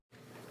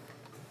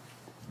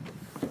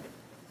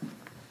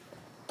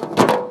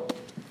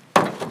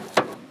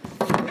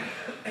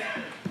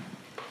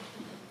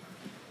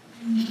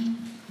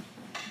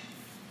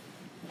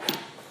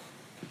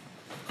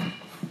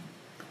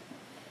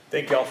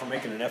Thank you all for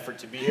making an effort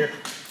to be here,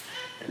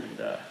 and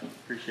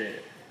appreciate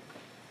it.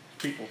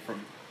 People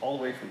from all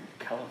the way from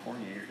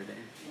California here today.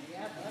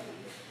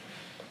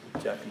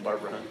 Jack and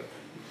Barbara Hunt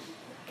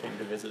came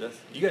to visit us.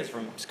 You guys are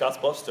from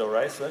Scottsbluff still,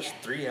 right? So that's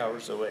 3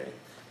 hours away.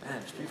 Man,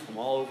 there's people from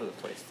all over the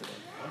place today.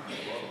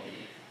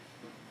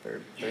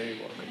 Very, very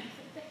welcome.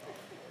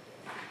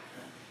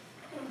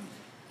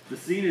 The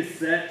scene is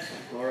set,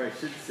 or I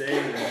should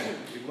say,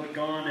 we look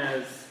on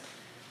as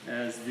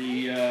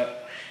the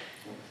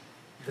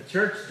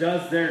church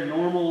does their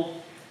normal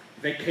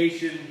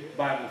vacation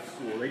Bible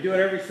school. They do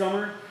it every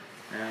summer,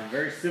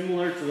 very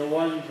similar to the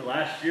one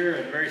last year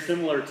and very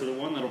similar to the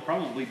one that'll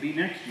probably be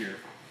next year.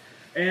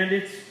 And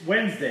it's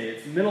Wednesday,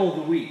 it's the middle of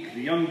the week.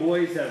 The young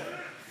boys have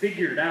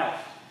figured out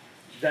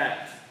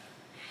that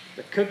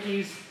the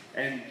cookies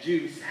and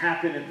juice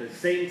happen at the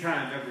same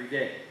time every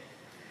day.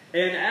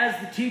 And as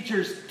the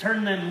teachers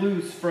turn them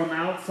loose from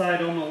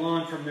outside on the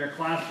lawn from their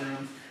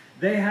classrooms,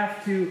 they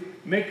have to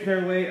make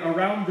their way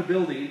around the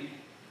building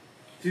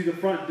to the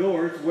front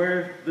doors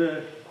where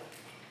the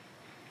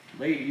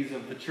ladies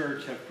of the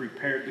church have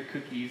prepared the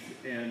cookies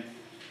and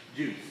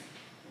juice.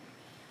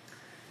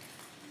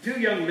 Two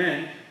young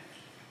men,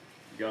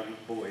 young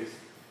boys,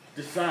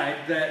 decide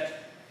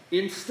that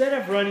instead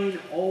of running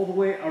all the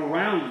way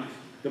around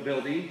the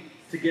building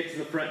to get to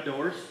the front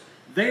doors,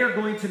 they are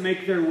going to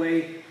make their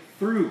way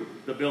through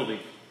the building.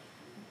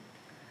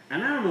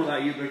 And I don't know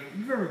about you, but if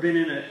you've ever been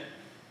in a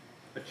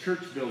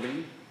church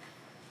building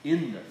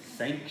in the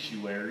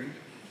sanctuary,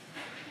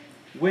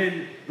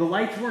 when the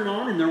lights weren't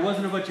on and there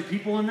wasn't a bunch of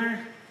people in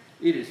there,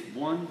 it is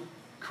one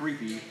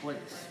creepy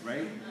place,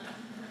 right?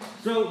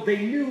 So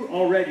they knew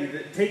already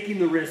that taking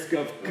the risk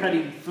of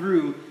cutting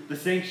through the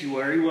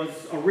sanctuary was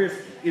a risk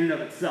in and of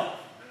itself.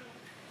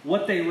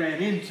 What they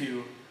ran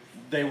into,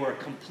 they were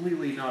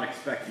completely not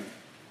expecting.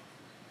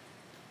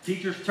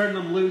 Teachers turn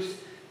them loose,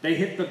 they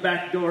hit the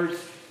back doors,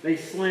 they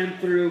slam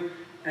through,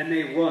 and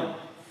they run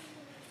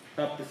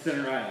up the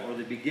center aisle, or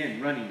they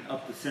begin running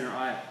up the center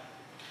aisle.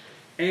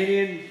 And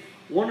in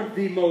one of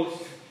the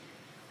most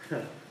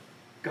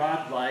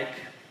godlike,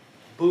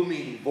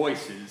 booming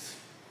voices,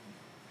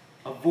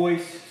 a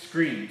voice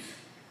screams,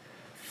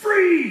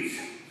 "Freeze!"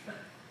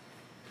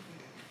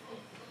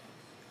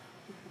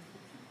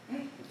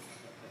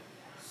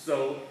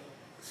 So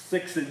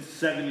 6- and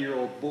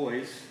 7-year-old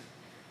boys,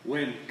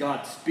 when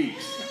God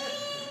speaks,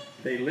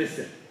 they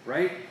listen,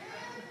 right?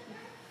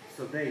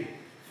 So they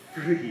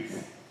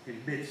freeze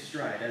in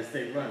mid-stride as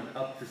they run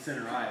up the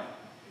center aisle.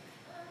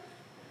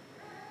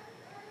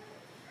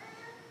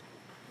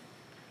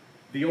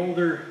 The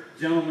older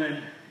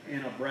gentleman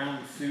in a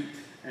brown suit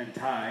and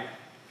tie,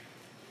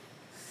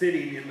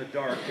 sitting in the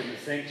dark in the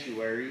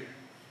sanctuary,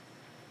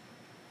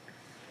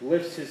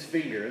 lifts his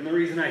finger. And the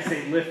reason I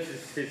say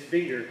lifts his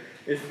finger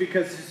is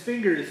because his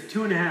finger is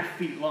 2.5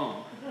 feet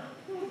long.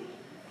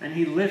 And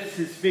he lifts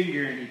his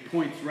finger and he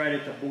points right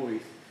at the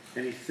boys.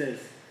 And he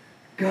says,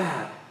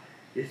 "God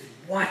is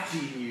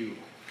watching you."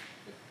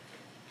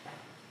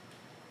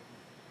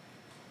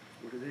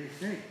 What do they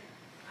say?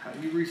 How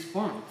do you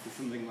respond to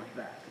something like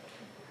that?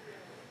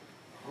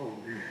 Oh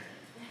man,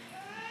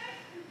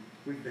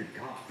 we've been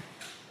caught.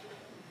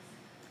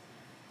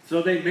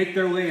 So they make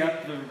their way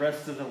up the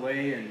rest of the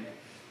way, and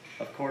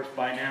of course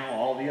by now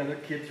all the other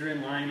kids are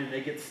in line and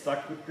they get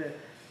stuck with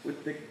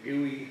the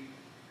gooey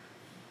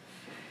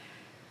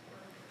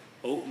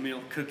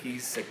oatmeal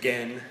cookies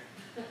again.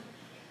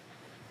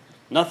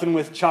 Nothing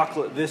with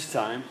chocolate this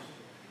time.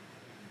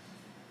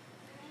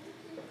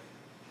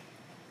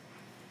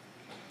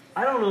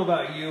 I don't know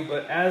about you,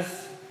 but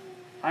as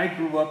I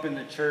grew up in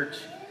the church,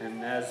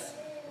 and as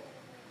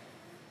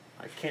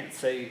I can't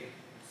say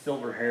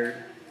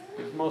silver-haired,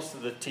 because most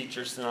of the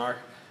teachers in our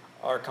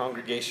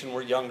congregation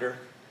were younger,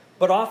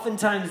 but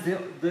oftentimes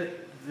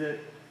the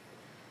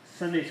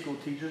Sunday school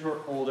teachers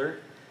were older,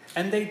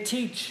 and they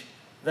teach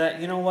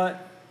that, you know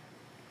what?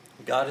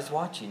 God is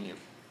watching you.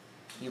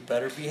 You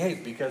better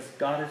behave because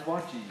God is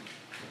watching you.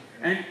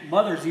 And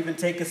mothers even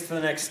take us to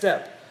the next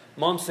step.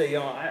 Moms say,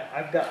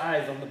 I've got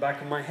eyes on the back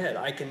of my head.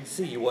 I can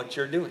see what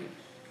you're doing,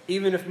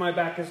 even if my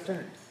back is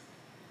turned.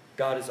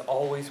 God is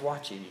always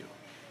watching you.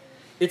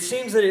 It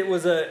seems that it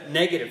was a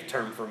negative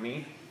term for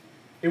me.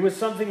 It was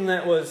something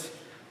that was,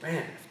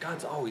 man, if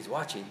God's always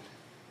watching,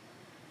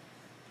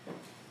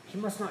 He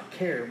must not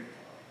care,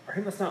 or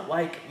He must not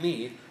like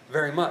me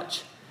very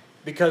much,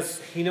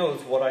 because He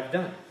knows what I've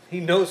done. He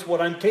knows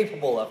what I'm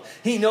capable of.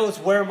 He knows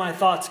where my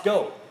thoughts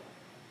go.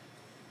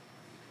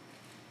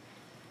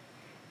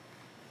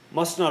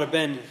 Must not have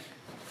been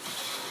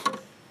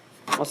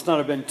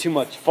too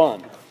much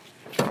fun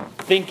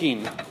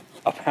thinking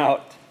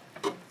about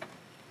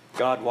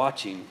God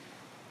watching.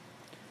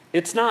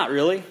 It's not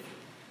really.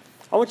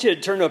 I want you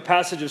to turn to a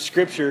passage of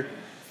Scripture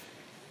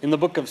in the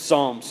book of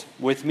Psalms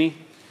with me.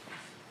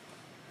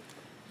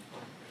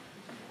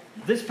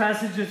 This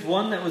passage is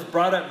one that was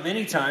brought up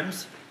many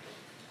times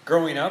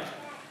growing up,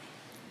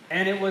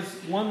 and it was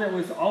one that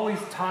was always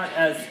taught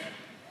as,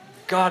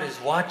 God is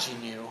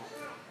watching you.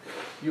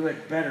 You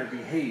had better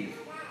behave.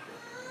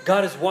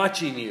 God is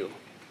watching you.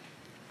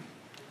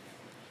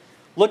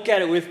 Look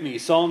at it with me,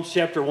 Psalms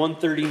chapter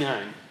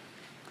 139.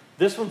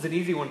 This one's an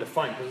easy one to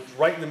find because it's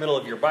right in the middle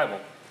of your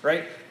Bible,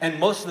 right? And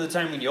most of the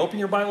time when you open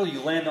your Bible,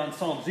 you land on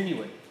Psalms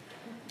anyway.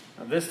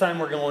 Now, this time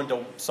we're going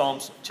to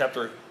Psalms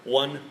chapter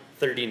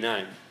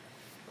 139.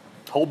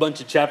 A whole bunch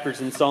of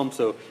chapters in Psalms,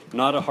 so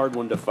not a hard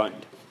one to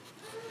find.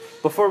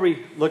 Before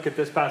we look at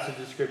this passage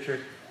of Scripture,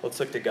 let's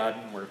look to God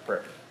in word of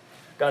prayer.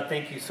 God,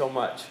 thank you so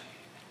much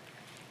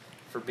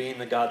for being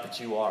the God that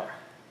you are.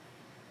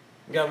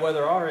 God,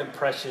 whether our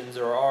impressions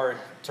or our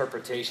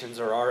interpretations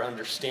or our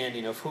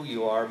understanding of who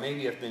you are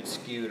maybe have been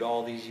skewed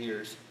all these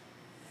years.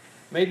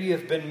 Maybe you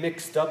have been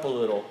mixed up a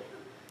little.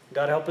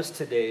 God, help us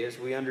today as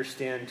we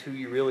understand who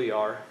you really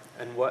are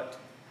and what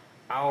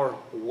our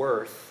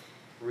worth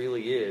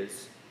really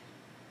is.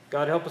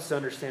 God, help us to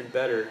understand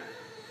better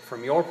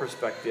from your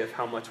perspective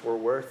how much we're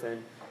worth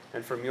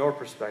and from your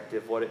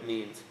perspective what it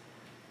means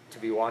to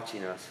be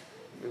watching us,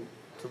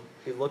 to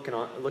be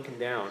looking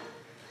down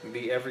and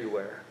be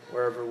everywhere,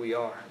 wherever we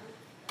are.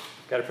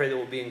 God, I pray that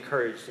we'll be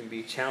encouraged and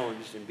be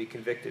challenged and be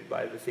convicted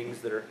by the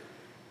things that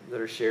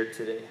are shared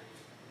today.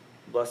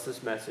 Bless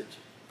this message.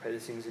 I pray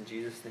these things in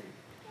Jesus' name.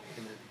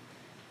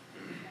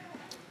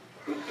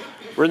 Amen.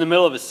 We're in the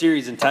middle of a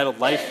series entitled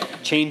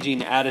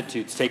Life-Changing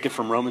Attitudes, taken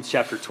from Romans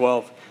chapter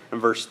 12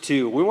 and verse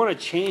 2. We want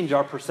to change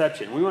our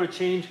perception. We want to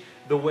change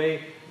the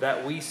way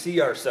that we see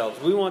ourselves.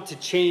 We want to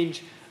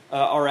change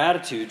our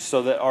attitudes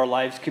so that our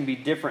lives can be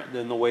different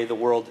than the way the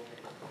world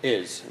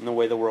is and the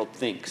way the world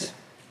thinks.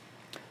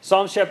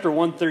 Psalms chapter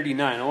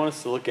 139, I want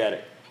us to look at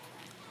it.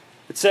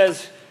 It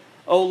says,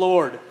 "O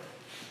Lord,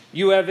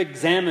 you have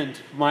examined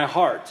my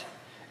heart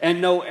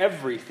and know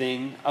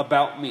everything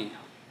about me.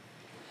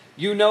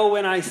 You know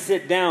when I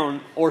sit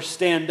down or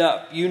stand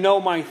up. You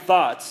know my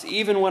thoughts,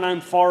 even when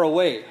I'm far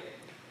away.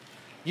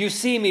 You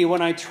see me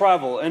when I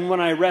travel and when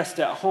I rest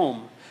at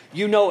home.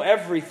 You know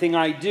everything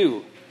I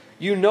do.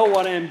 You know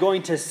what I am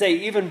going to say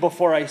even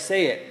before I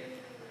say it.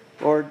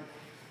 Lord,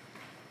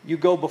 you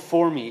go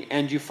before me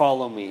and you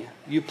follow me.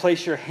 You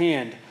place your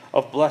hand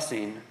of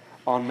blessing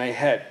on my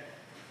head."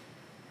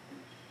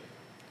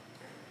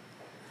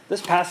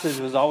 This passage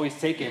was always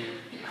taken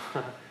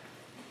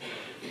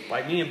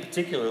by me in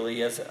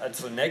particularly as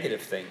a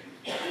negative thing.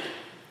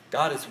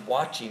 God is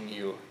watching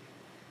you.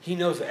 He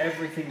knows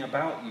everything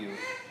about you.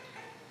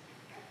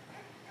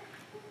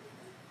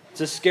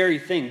 It's a scary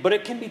thing, but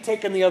it can be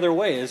taken the other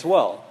way as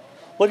well.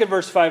 Look at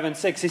verse 5 and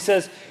 6. He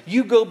says,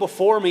 "You go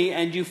before me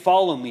and you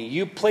follow me.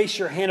 You place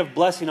your hand of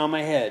blessing on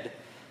my head.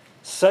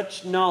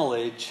 Such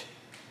knowledge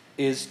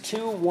is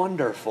too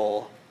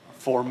wonderful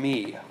for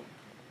me,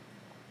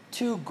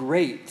 too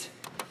great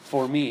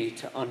for me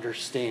to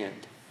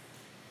understand."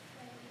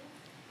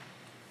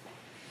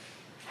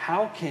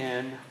 How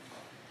can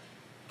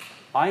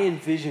I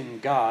envision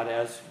God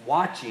as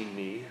watching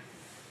me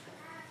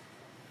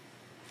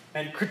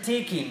and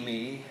critiquing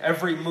me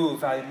every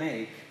move I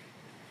make,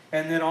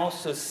 and then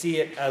also see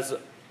it as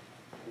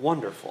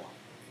wonderful?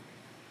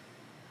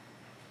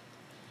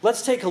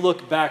 Let's take a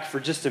look back for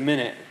just a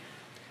minute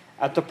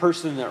at the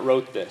person that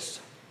wrote this.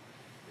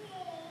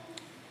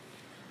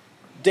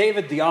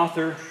 David, the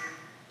author,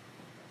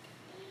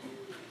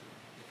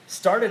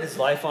 started his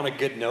life on a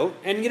good note.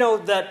 And you know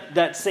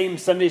that same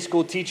Sunday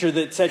school teacher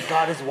that said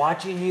God is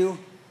watching you?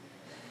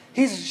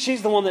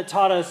 She's the one that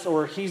taught us,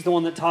 or he's the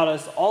one that taught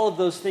us all of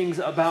those things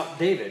about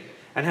David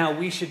and how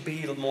we should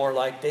be more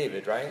like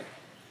David, right?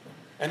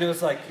 And it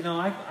was like,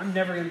 I'm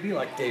never going to be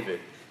like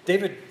David.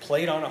 David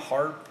played on a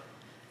harp,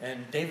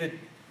 and David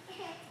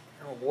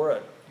wore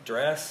a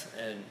dress,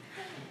 and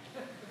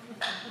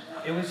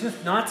it was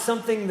just not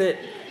something that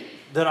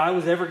I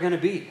was ever going to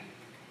be.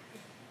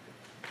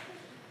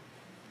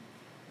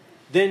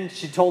 Then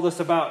she told us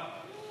about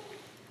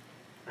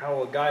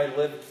how a guy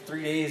lived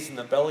 3 days in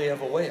the belly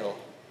of a whale.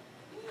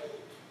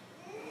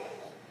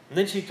 And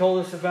then she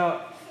told us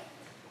about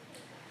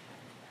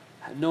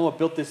how Noah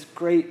built this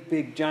great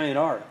big giant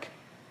ark.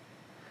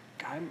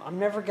 I'm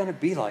never going to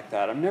be like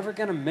that. I'm never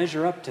going to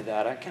measure up to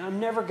that. I'm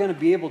never going to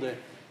be able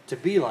to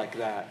be like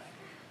that.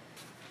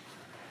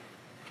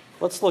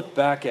 Let's look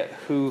back at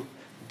who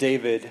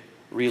David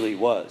really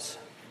was.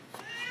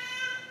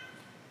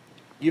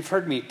 You've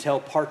heard me tell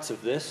parts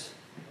of this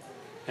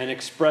and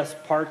express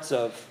parts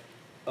of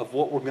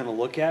what we're going to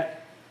look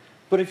at.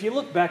 But if you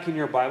look back in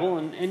your Bible,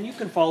 and you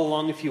can follow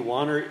along if you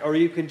want, or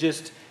you can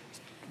just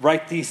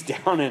write these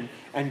down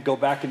and go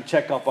back and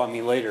check up on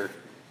me later.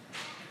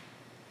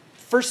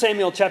 1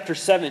 Samuel chapter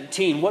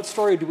 17. What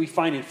story do we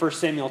find in 1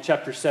 Samuel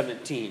chapter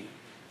 17?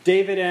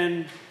 David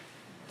and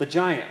the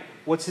giant.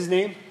 What's his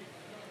name?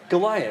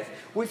 Goliath.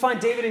 We find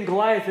David and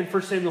Goliath in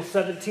 1 Samuel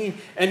 17.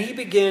 And he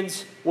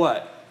begins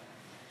what?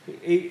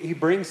 He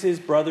brings his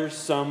brothers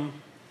some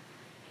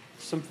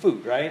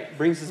food, right?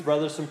 Brings his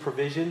brothers some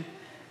provision.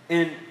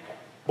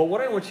 But what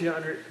I want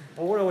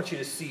you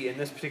to see in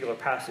this particular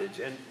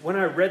passage, and when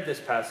I read this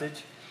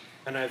passage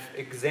and I've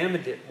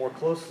examined it more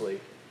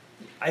closely,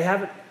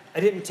 I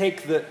didn't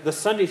take the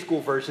Sunday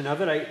school version of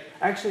it. I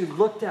actually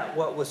looked at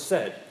what was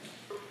said.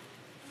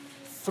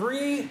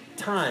 3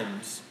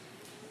 times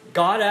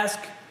God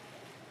asked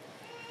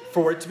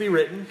for it to be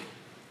written,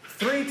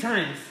 3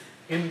 times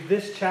in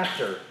this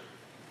chapter,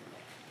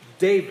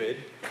 David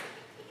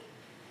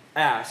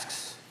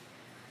asks,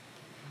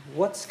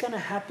 what's going to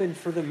happen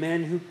for the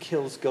man who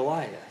kills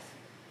Goliath?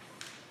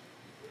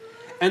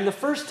 And the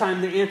first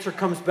time the answer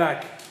comes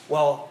back,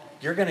 well,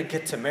 you're going to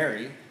get to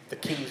marry the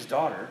king's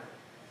daughter,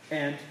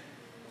 and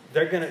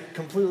they're going to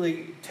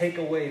completely take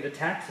away the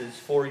taxes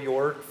for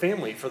your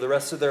family for the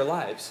rest of their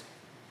lives,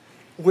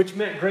 which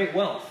meant great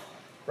wealth,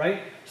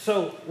 right?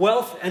 So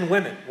wealth and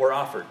women were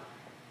offered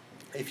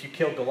if you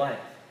killed Goliath.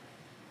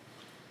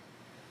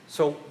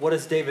 So what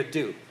does David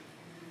do?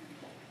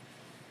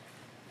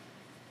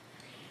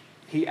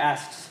 He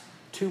asks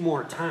 2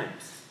 more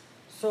times.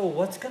 So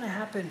what's going to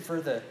happen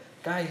for the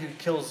guy who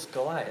kills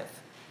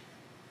Goliath?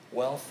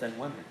 Wealth and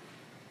women.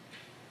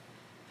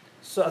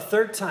 So a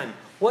 3rd time,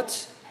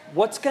 what's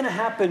going to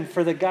happen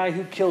for the guy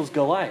who kills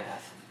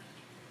Goliath?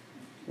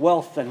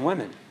 Wealth and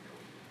women.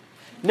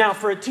 Now,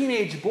 for a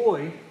teenage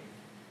boy,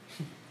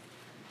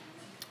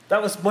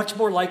 that was much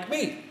more like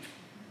me.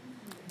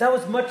 That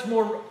was much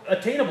more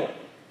attainable.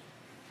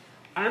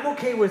 I'm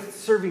okay with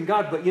serving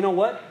God, but you know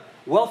what?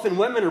 Wealth and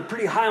women are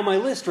pretty high on my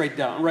list right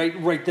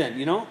then,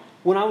 you know?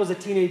 When I was a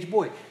teenage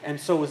boy, and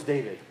so was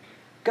David.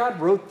 God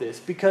wrote this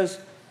because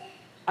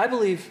I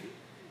believe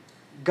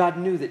God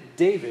knew that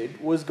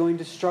David was going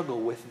to struggle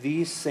with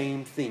these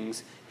same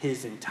things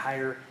his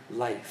entire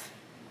life.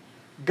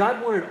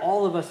 God wanted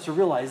all of us to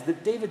realize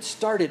that David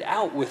started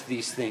out with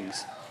these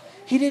things.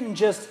 He didn't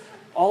just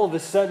all of a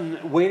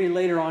sudden, way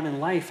later on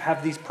in life,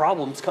 have these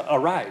problems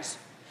arise.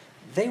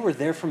 They were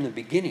there from the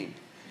beginning.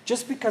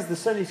 Just because the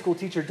Sunday school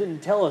teacher didn't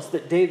tell us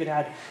that David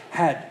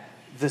had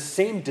the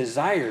same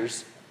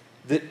desires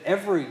that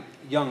every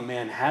young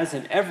man has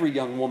and every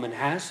young woman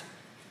has,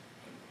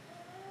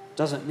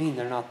 doesn't mean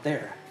they're not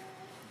there.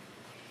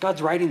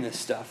 God's writing this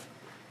stuff.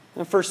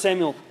 In 1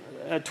 Samuel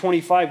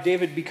 25,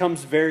 David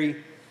becomes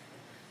very,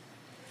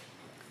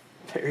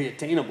 very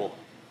attainable.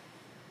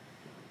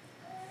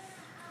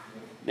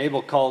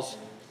 Nabal calls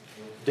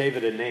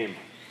David a name.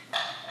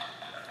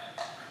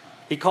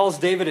 He calls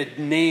David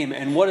a name,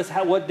 and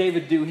what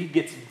David do? He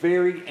gets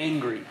very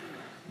angry.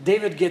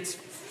 David gets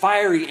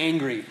fiery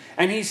angry,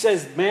 and he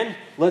says, "Man,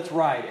 let's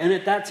ride." And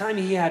at that time,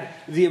 he had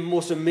the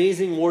most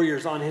amazing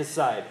warriors on his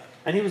side,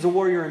 and he was a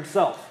warrior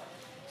himself,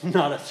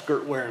 not a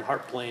skirt-wearing,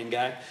 harp-playing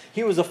guy.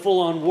 He was a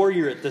full-on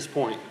warrior at this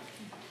point.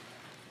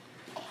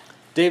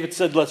 David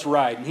said, "Let's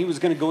ride," and he was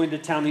going to go into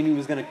town, and he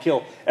was going to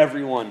kill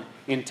everyone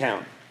in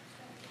town.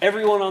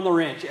 Everyone on the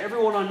ranch,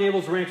 everyone on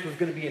Nabal's ranch was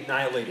going to be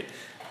annihilated.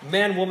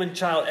 Man, woman,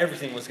 child,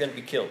 everything was going to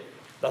be killed.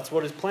 That's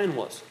what his plan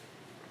was.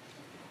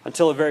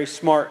 Until a very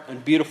smart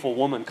and beautiful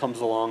woman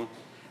comes along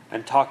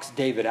and talks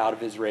David out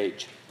of his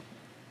rage.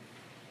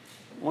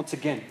 Once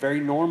again, very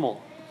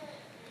normal.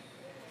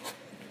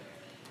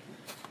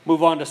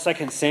 Move on to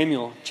 2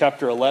 Samuel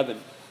chapter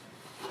 11.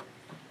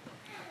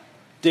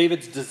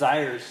 David's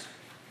desires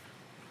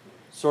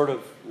sort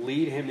of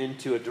lead him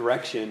into a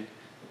direction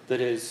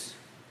that is,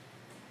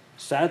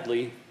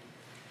 sadly,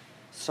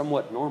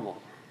 somewhat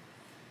normal.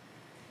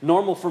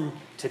 Normal from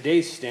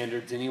today's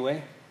standards,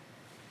 anyway.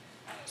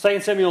 2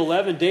 Samuel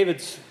 11,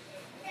 David's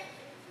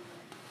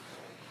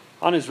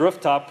on his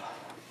rooftop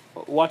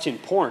watching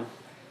porn.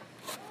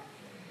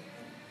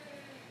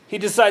 He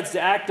decides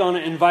to act on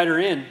it and invite her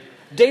in.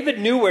 David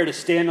knew where to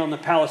stand on the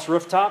palace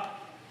rooftop.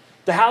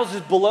 The houses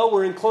below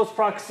were in close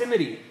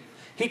proximity.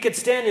 He could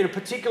stand in a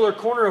particular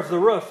corner of the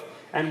roof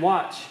and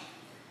watch.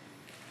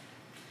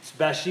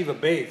 Bathsheba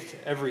bathed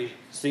every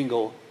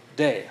single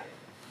day.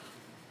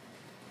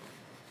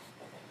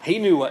 He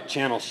knew what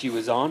channel she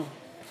was on.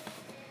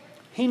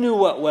 He knew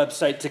what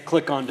website to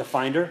click on to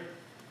find her.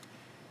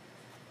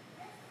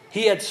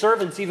 He had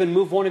servants even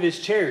move one of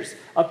his chairs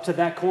up to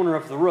that corner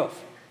of the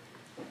roof.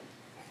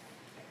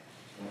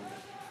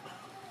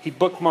 He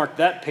bookmarked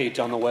that page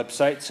on the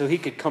website so he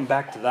could come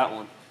back to that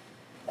one.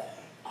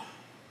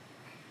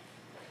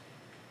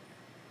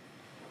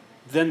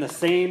 Then the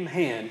same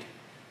hand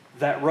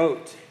that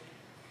wrote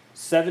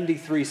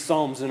 73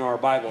 Psalms in our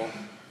Bible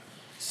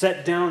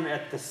sat down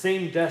at the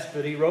same desk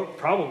that he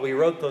probably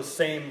wrote those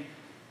same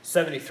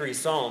 73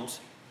 Psalms,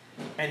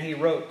 and he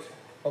wrote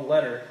a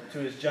letter to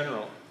his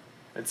general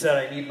and said,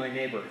 "I need my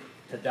neighbor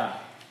to die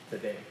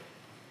today."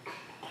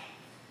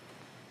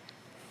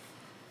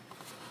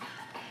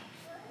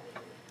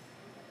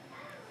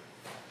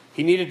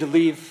 He needed to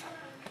leave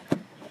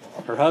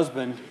her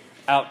husband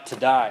out to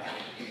die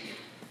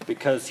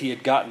because he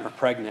had gotten her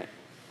pregnant.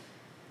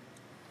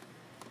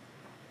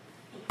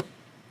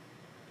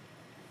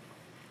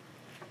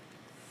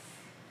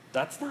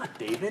 That's not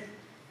David.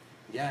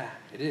 Yeah,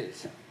 it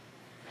is.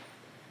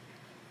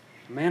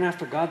 A man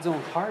after God's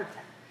own heart?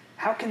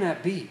 How can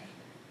that be?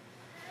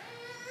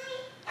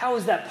 How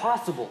is that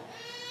possible?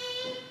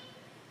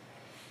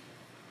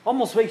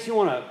 Almost makes you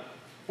want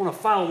to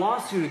file a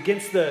lawsuit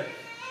against the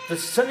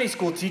Sunday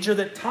school teacher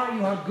that taught you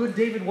how good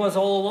David was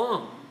all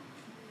along.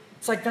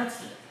 It's like,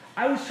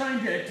 I was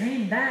trying to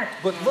attain that,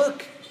 but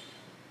look,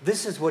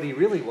 this is what he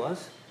really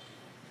was.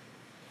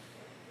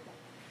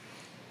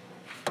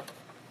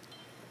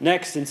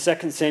 Next, in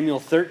 2 Samuel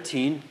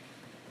 13,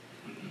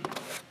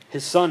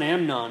 his son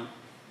Amnon,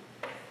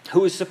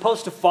 who is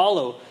supposed to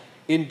follow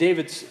in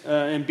David's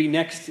and be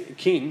next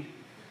king,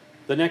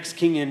 the next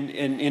king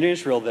in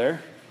Israel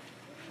there.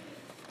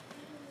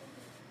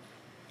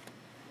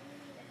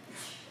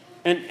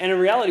 And in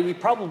reality, we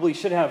probably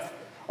should have,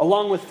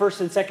 along with 1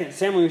 and 2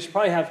 Samuel, we should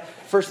probably have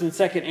 1 and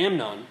 2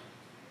 Amnon.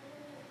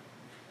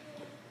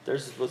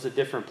 Theirs was a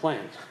different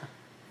plan.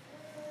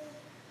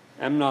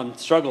 Amnon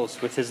struggles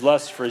with his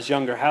lust for his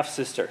younger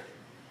half-sister.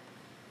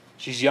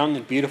 She's young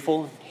and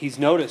beautiful. He's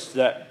noticed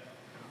that,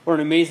 what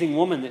an amazing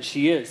woman that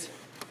she is.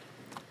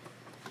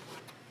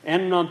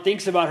 Amnon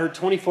thinks about her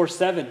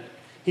 24/7.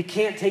 He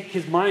can't take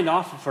his mind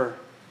off of her.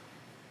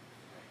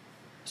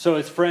 So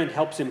his friend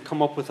helps him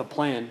come up with a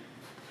plan.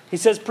 He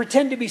says,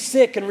 pretend to be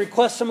sick and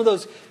request some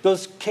of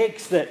those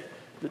cakes that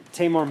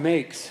Tamar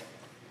makes.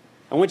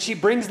 And when she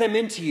brings them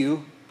into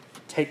you,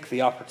 take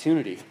the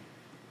opportunity.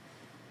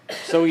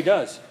 So he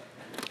does.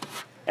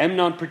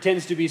 Amnon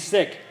pretends to be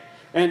sick.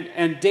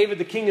 And David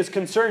the king is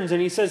concerned,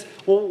 and he says,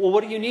 well,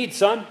 what do you need,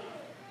 son?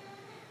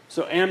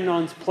 So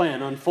Amnon's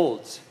plan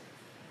unfolds,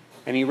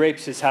 and he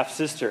rapes his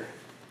half-sister.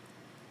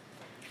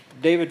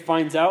 David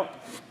finds out,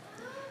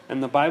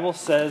 and the Bible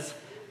says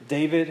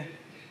David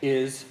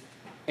is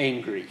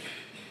angry.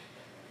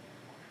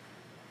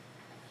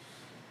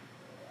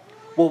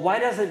 Well, why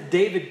doesn't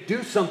David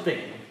do something?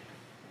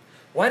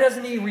 Why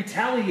doesn't he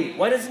retaliate?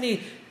 Why doesn't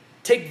he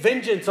take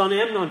vengeance on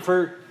Amnon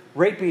for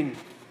raping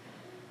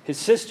his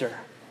sister?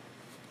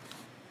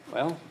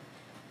 Well,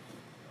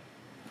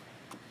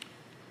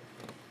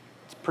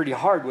 it's pretty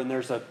hard when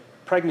there's a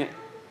pregnant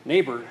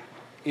neighbor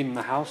in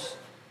the house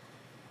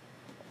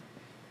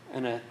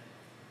and her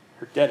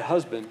dead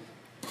husband.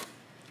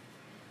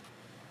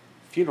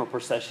 Funeral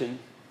procession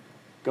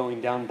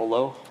going down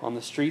below on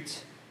the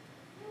streets.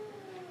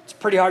 It's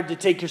pretty hard to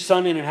take your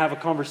son in and have a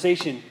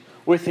conversation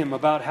with him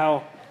about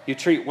how you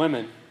treat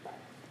women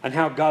and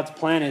how God's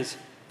plan is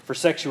for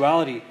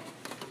sexuality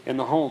in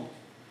the home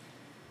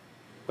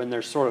when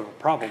there's sort of a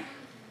problem.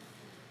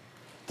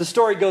 The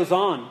story goes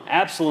on.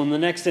 Absalom, the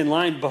next in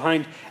line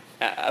behind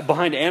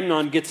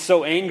Amnon, gets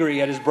so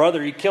angry at his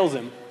brother he kills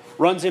him,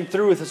 runs him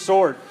through with a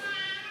sword.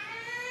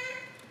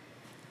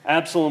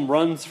 Absalom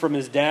runs from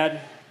his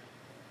dad.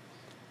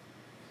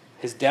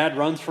 His dad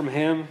runs from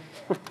him.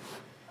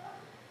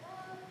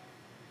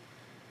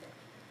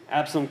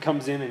 Absalom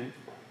comes in and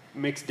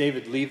makes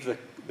David leave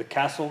the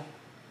castle,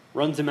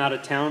 runs him out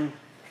of town,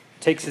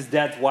 takes his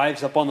dad's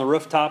wives up on the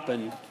rooftop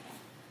and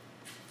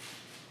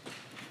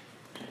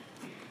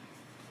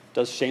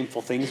does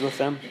shameful things with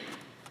them.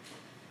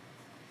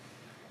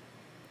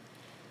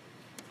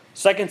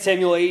 2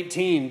 Samuel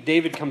 18,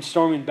 David comes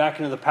storming back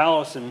into the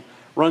palace and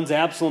runs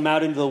Absalom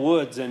out into the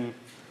woods, and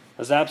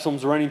as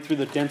Absalom's running through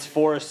the dense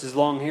forest, his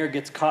long hair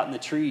gets caught in the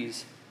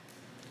trees.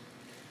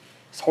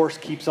 His horse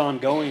keeps on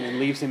going and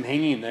leaves him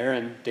hanging there,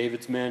 and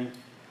David's men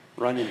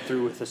run him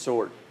through with a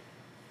sword.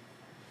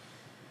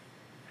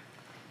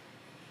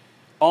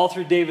 All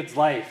through David's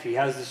life, he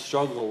has this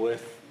struggle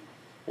with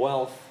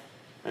wealth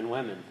and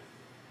women.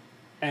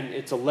 And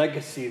it's a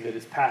legacy that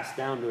is passed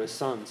down to his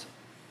sons.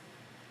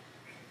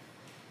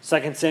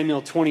 2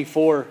 Samuel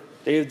 24,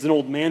 David's an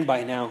old man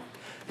by now.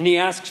 And he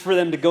asks for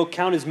them to go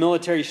count his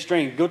military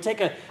strength. Go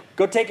take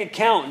a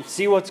count and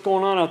see what's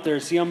going on out there.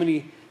 See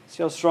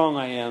how strong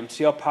I am.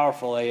 See how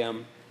powerful I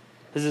am.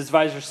 His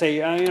advisors say,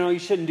 you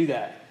shouldn't do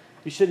that.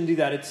 You shouldn't do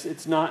that.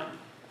 It's not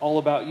all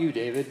about you,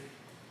 David.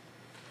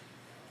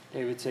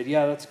 David said,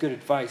 yeah, that's good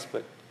advice,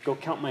 but go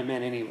count my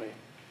men anyway.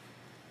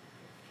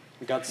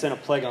 And God sent a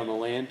plague on the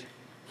land.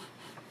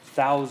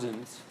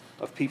 Thousands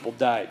of people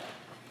died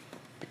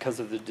because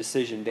of the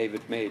decision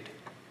David made.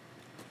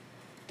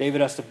 David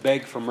has to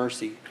beg for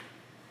mercy.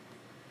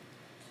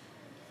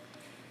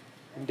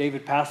 And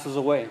David passes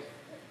away.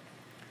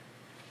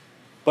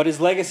 But his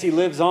legacy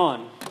lives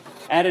on.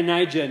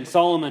 Adonijah and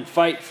Solomon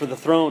fight for the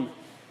throne.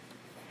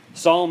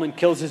 Solomon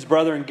kills his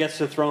brother and gets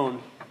the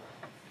throne.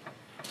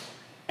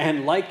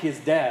 And like his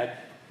dad,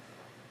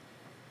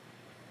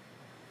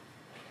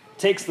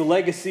 takes the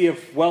legacy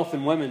of wealth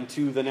and women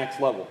to the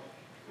next level.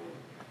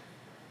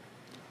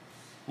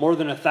 More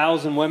than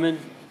 1,000 women,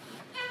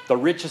 the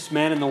richest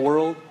man in the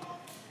world.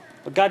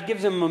 But God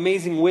gives him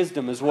amazing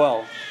wisdom as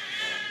well.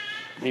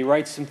 And he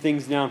writes some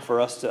things down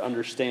for us to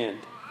understand.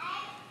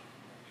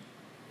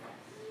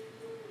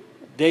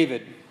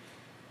 David,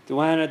 the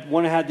one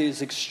who had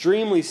this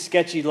extremely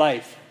sketchy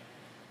life,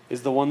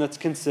 is the one that's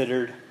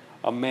considered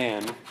a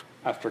man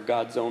after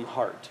God's own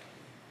heart.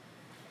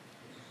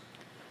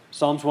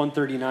 Psalms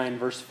 139,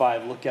 verse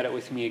 5, look at it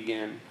with me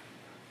again.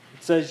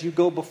 It says, you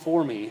go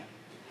before me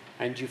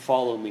and you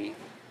follow me.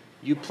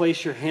 You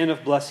place your hand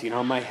of blessing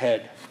on my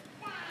head.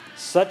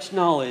 Such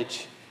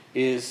knowledge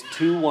is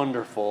too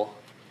wonderful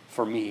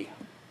for me,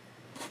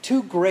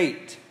 too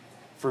great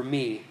for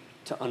me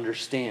to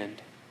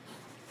understand.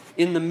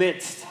 In the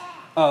midst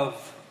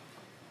of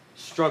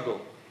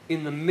struggle,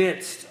 in the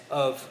midst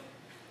of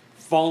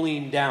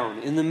falling down,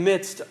 in the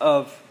midst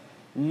of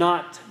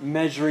not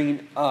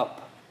measuring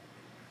up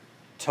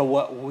to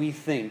what we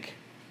think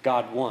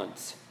God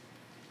wants,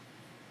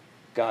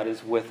 God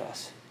is with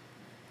us.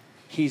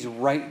 He's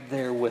right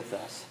there with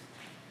us.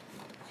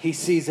 He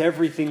sees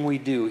everything we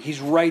do. He's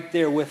right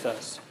there with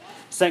us.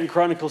 2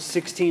 Chronicles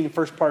 16, the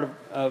first part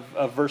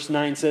of verse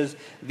 9 says,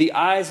 "The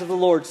eyes of the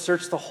Lord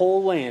search the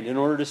whole land in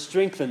order to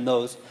strengthen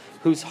those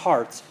whose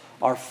hearts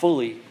are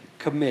fully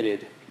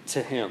committed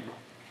to Him."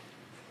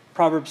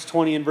 Proverbs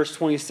 20 and verse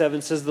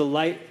 27 says, the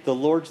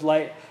Lord's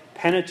light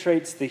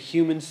penetrates the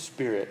human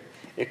spirit,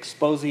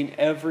 exposing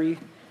every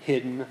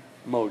hidden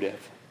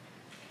motive.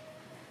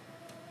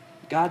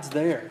 God's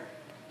there.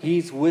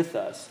 He's with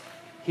us.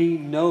 He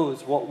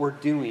knows what we're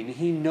doing.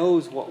 He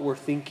knows what we're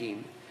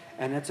thinking.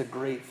 And that's a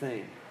great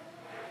thing.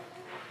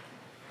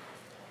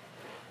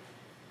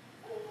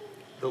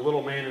 The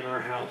little man in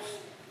our house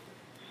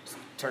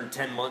turned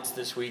 10 months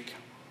this week.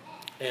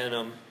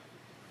 And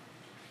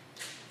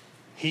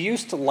he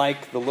used to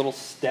like the little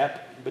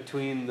step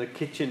between the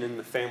kitchen and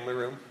the family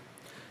room.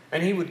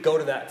 And he would go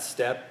to that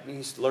step.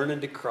 He's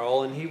learning to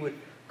crawl, and he would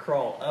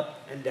crawl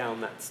up and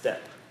down that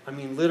step. I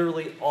mean,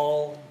 literally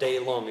all day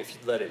long, if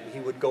you'd let him. He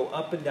would go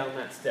up and down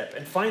that step.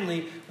 And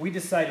finally, we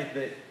decided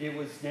that it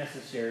was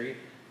necessary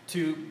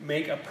to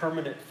make a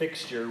permanent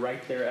fixture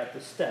right there at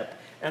the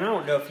step. And I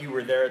don't know if you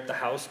were there at the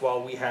house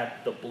while we had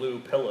the blue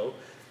pillow,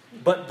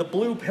 but the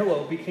blue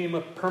pillow became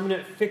a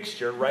permanent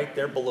fixture right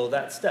there below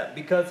that step,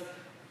 because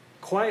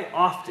quite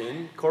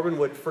often Corbin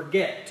would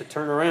forget to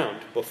turn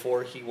around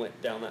before he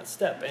went down that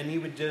step, and he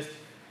would just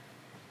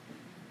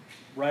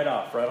right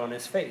on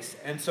his face.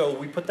 And so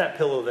we put that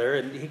pillow there,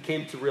 and he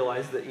came to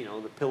realize that,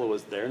 the pillow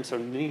was there, and so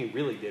then he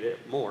really did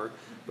it more.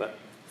 But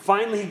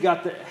finally he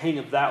got the hang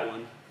of that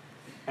one.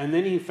 And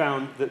then he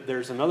found that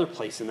there's another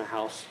place in the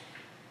house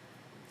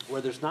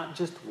where there's not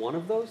just one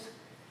of those,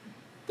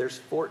 there's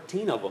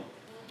 14 of them.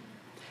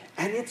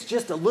 And it's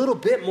just a little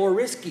bit more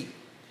risky.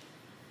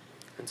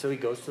 And so he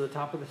goes to the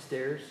top of the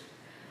stairs,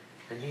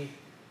 and he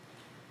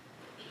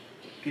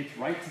gets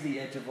right to the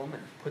edge of them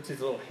and puts his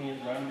little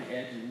hands right on the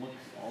edge and looks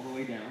all the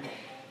way down.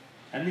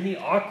 And then he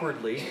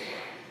awkwardly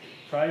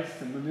tries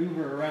to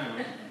maneuver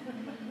around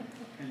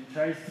and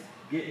tries to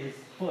get his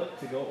foot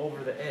to go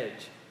over the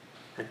edge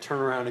and turn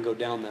around and go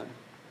down them.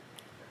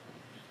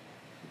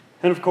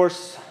 And of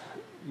course,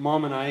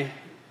 Mom and I,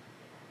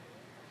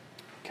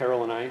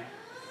 Carol and I,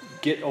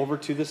 get over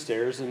to the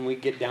stairs, and we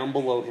get down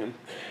below him.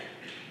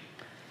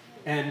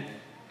 And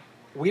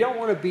we don't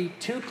want to be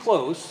too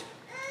close,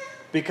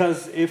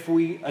 because if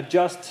we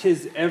adjust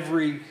his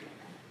every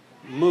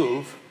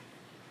move,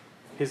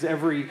 his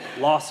every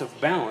loss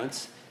of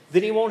balance,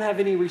 then he won't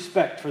have any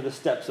respect for the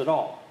steps at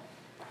all.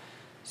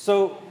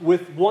 So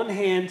with one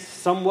hand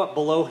somewhat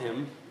below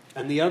him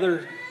and the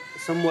other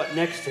somewhat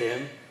next to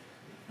him,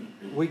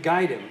 we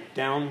guide him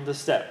down the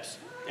steps.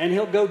 And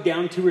he'll go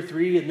down 2 or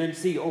 3 and then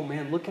see, oh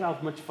man, look at how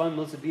much fun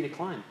this would be to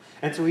climb.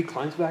 And so he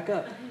climbs back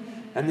up.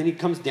 And then he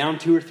comes down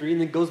 2 or 3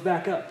 and then goes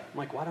back up. I'm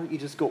like, why don't you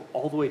just go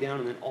all the way down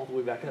and then all the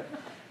way back up?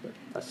 But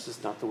that's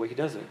just not the way he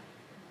does it.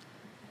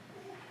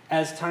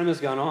 As time has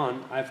gone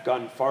on, I've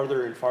gotten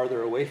farther and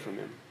farther away from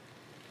him.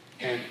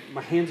 And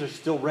my hands are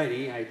still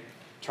ready. I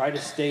try to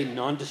stay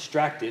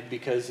non-distracted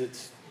because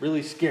it's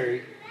really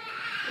scary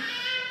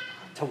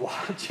to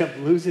watch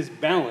him lose his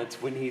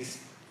balance when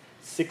he's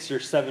 6 or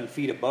 7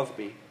 feet above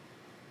me.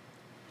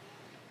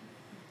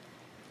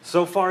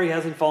 So far, he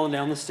hasn't fallen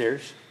down the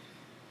stairs.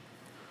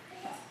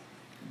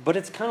 But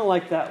it's kind of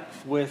like that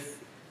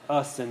with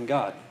us and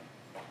God.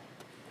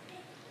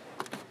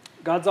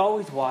 God's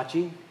always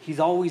watching.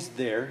 He's always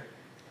there.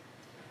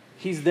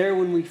 He's there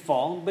when we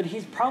fall, but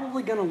He's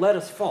probably going to let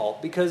us fall,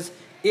 because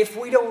if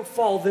we don't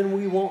fall, then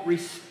we won't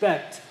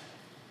respect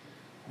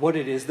what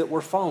it is that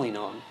we're falling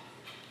on.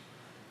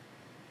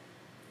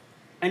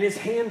 And His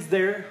hand's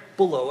there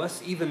below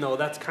us, even though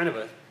that's kind of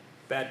a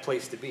bad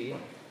place to be,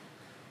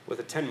 with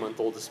a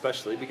 10-month-old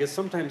especially, because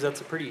sometimes that's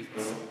a pretty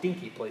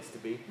stinky place to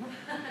be,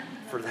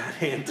 for that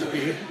hand to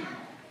be.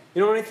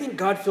 And I think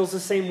God feels the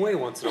same way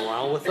once in a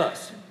while with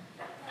us.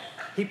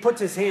 He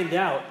puts His hand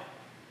out,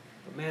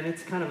 but man,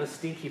 it's kind of a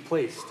stinky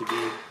place to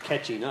be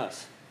catching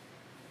us.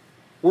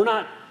 We're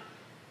not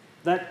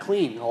that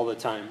clean all the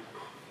time.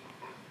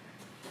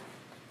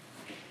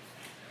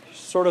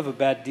 Sort of a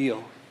bad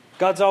deal.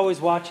 God's always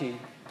watching.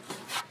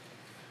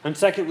 And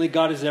secondly,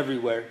 God is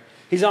everywhere.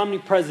 He's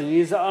omnipresent.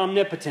 He's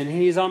omnipotent.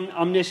 He's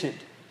omniscient.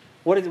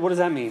 What does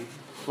that mean?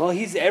 Well,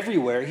 He's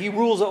everywhere. He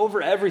rules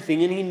over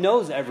everything, and He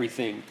knows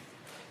everything.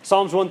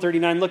 Psalms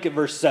 139, look at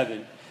verse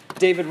 7.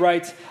 David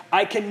writes,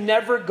 I can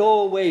never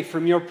go away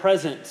from your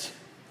presence.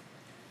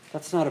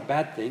 That's not a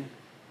bad thing.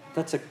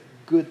 That's a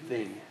good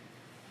thing.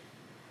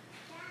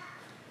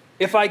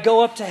 If I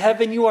go up to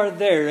heaven, you are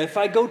there. If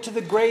I go to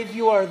the grave,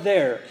 you are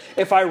there.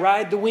 If I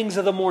ride the wings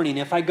of the morning,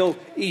 if I go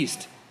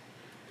east,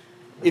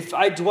 if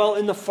I dwell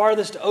in the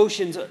farthest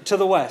oceans to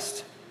the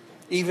west,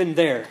 even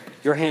there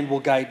your hand will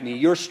guide me.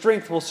 Your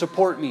strength will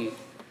support me.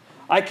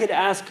 I could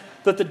ask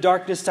that the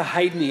darkness to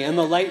hide me and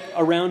the light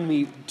around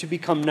me to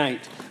become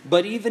night.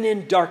 But even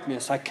in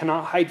darkness, I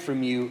cannot hide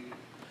from you.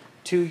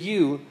 To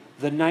you,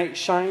 The night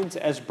shines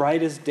as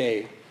bright as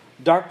day.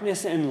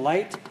 Darkness and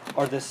light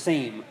are the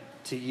same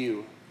to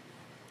you.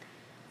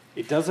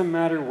 It doesn't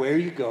matter where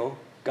you go,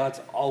 God's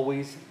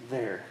always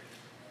there.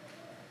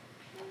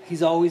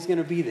 He's always going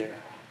to be there.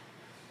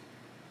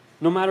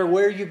 No matter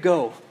where you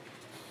go.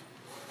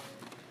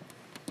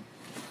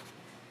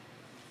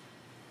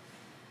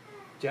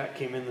 Jack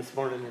came in this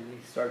morning and he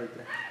started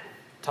to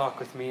talk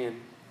with me,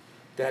 and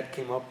Dad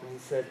came up and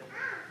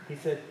he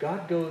said,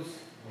 God goes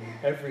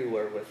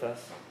everywhere with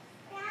us,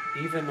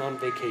 even on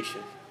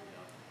vacation.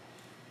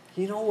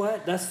 You know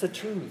what? That's the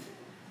truth.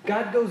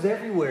 God goes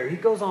everywhere. He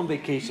goes on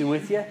vacation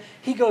with you.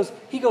 He goes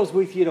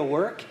with you to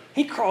work.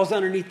 He crawls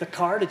underneath the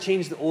car to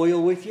change the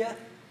oil with you.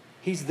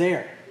 He's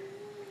there.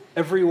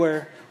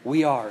 Everywhere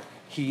we are,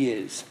 He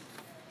is.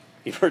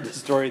 You've heard the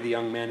story of the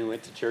young man who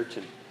went to church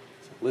and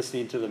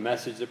listening to the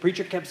message. The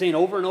preacher kept saying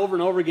over and over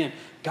and over again,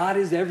 God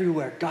is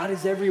everywhere. God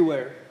is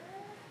everywhere.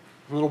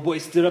 The little boy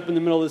stood up in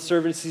the middle of the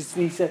service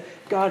and he said,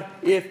 God,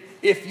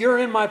 if you're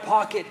in my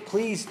pocket,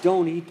 please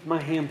don't eat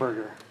my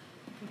hamburger.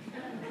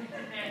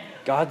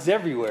 God's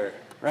everywhere,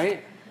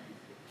 right?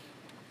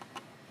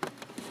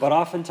 But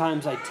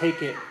oftentimes I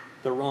take it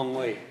the wrong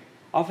way.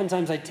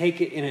 Oftentimes I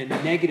take it in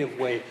a negative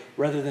way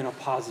rather than a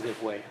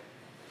positive way.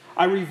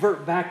 I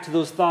revert back to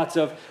those thoughts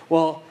of,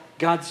 well,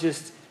 God's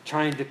just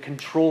trying to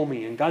control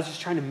me, and God's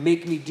just trying to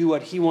make me do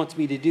what He wants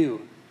me to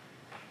do.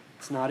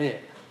 It's not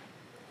it.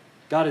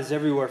 God is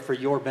everywhere for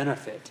your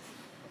benefit.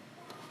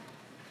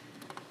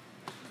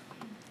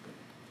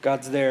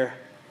 God's there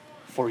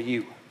for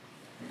you.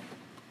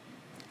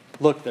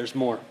 Look, there's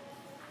more.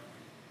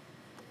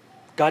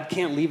 God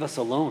can't leave us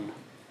alone.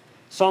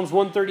 Psalms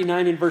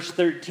 139 and verse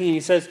 13, He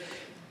says,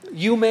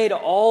 You made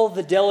all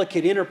the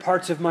delicate inner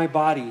parts of my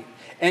body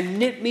and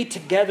knit me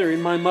together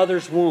in my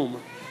mother's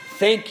womb.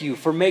 Thank you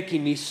for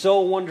making me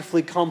so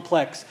wonderfully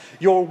complex.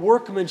 Your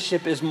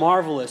workmanship is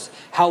marvelous.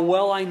 How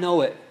well I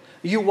know it.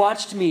 You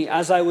watched me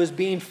as I was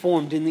being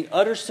formed in the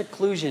utter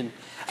seclusion.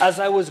 As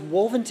I was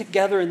woven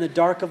together in the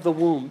dark of the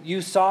womb,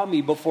 you saw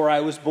me before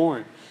I was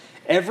born.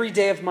 Every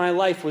day of my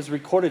life was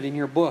recorded in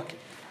your book.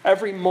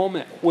 Every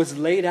moment was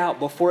laid out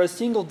before a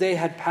single day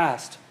had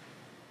passed.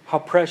 How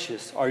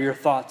precious are your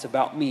thoughts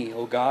about me,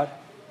 O God.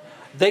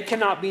 They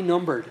cannot be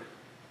numbered.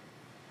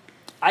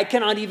 I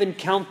cannot even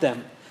count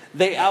them.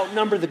 They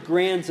outnumber the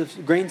grains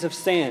of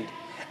sand.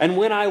 And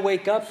when I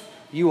wake up,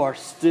 you are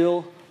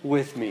still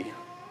with me.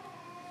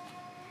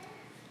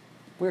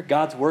 We're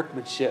God's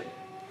workmanship.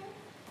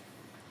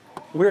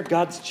 We're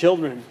God's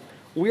children.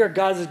 We are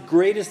God's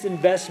greatest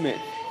investment.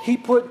 He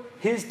put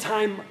His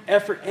time,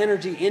 effort,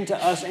 energy into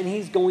us, and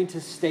He's going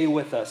to stay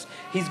with us.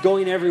 He's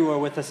going everywhere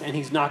with us, and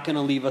He's not going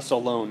to leave us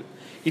alone.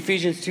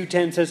 Ephesians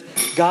 2:10 says,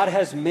 God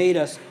has made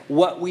us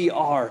what we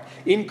are.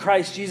 In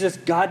Christ Jesus,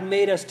 God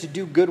made us to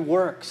do good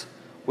works,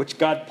 which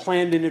God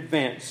planned in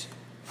advance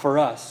for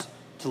us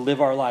to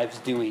live our lives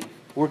doing.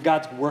 We're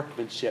God's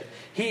workmanship.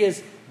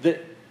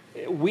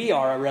 We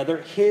are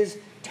His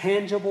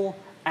tangible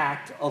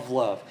act of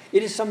love.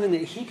 It is something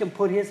that He can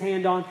put His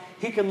hand on.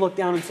 He can look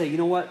down and say, you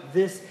know what?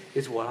 This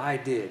is what I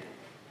did.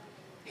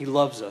 He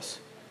loves us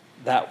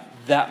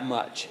that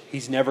much.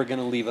 He's never going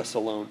to leave us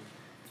alone.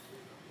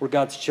 We're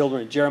God's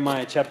children.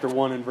 Jeremiah chapter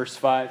 1 and verse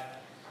 5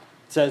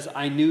 says,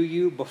 I knew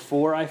you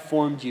before I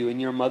formed you in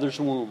your mother's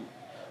womb.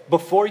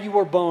 Before you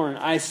were born,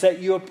 I set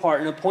you apart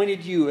and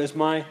appointed you as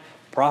my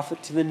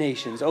prophet to the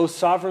nations. O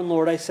sovereign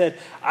Lord, I said,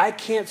 I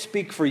can't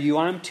speak for you.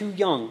 I'm too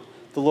young.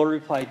 The Lord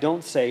replied,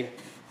 don't say,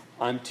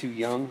 I'm too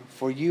young,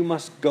 for you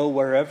must go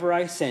wherever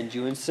I send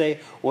you and say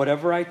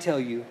whatever I tell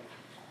you.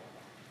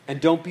 And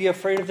don't be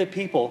afraid of the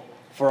people,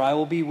 for I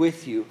will be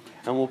with you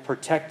and will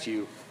protect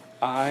you.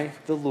 I,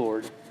 the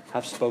Lord,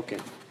 have spoken.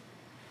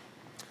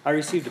 I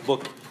received a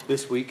book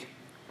this week.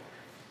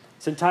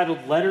 It's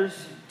entitled Letters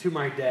to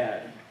My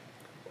Dad,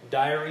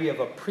 Diary of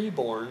a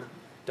Preborn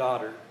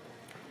Daughter.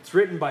 It's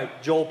written by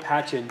Joel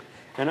Patchen,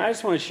 and I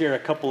just want to share a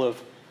couple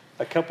of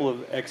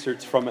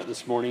excerpts from it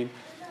this morning.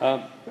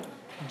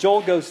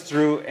 Joel goes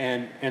through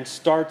and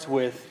starts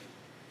with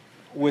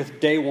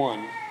day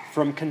one,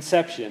 from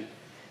conception,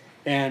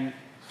 and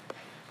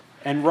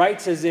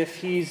writes as if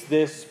he's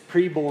this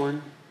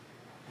preborn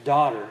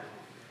daughter,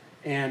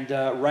 and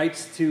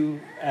writes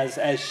to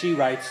as she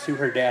writes to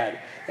her dad,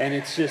 and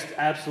it's just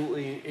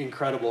absolutely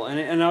incredible.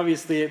 And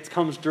obviously it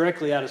comes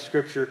directly out of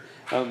Scripture.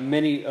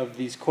 Many of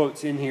these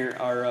quotes in here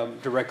are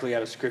directly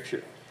out of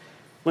Scripture.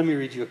 Let me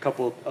read you a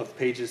couple of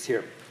pages here.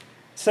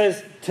 It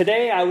says,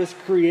 today I was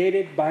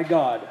created by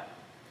God.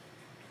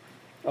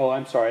 Oh,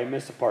 I'm sorry, I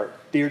missed a part.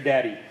 Dear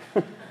Daddy,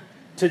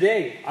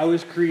 today I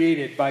was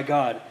created by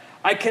God.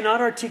 I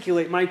cannot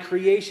articulate my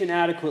creation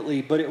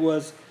adequately, but it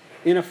was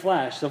in a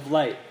flash of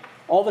light.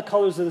 All the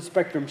colors of the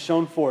spectrum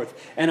shone forth,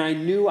 and I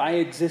knew I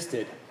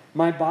existed.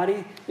 My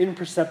body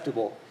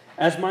imperceptible.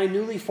 As my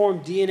newly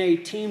formed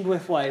DNA teemed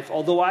with life,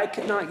 although I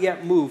could not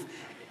yet move,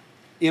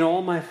 in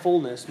all my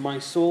fullness, my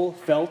soul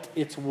felt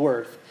its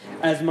worth,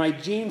 as my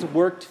genes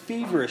worked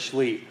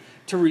feverishly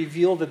to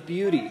reveal the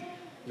beauty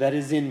that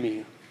is in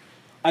me.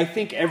 I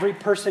think every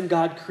person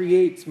God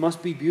creates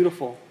must be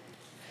beautiful.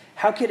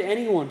 How could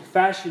anyone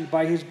fashioned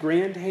by his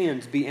grand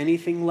hands be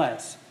anything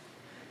less?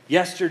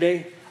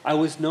 Yesterday, I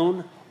was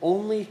known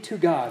only to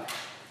God,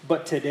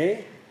 but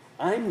today,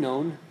 I'm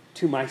known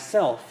to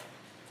myself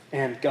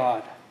and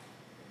God.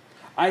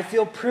 I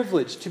feel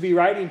privileged to be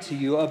writing to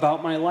you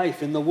about my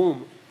life in the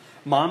womb.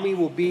 Mommy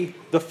will be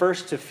the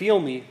first to feel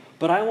me,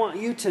 but I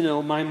want you to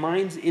know my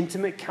mind's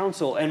intimate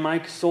counsel and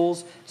my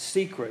soul's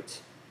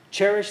secrets.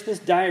 Cherish this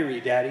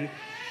diary, Daddy.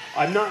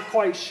 I'm not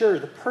quite sure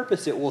the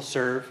purpose it will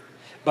serve,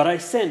 but I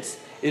sense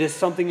it is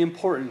something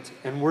important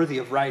and worthy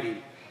of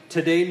writing.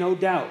 Today, no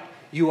doubt,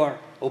 you are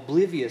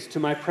oblivious to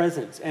my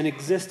presence and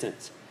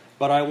existence,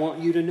 but I want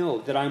you to know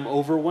that I'm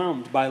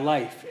overwhelmed by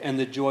life and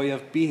the joy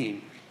of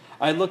being.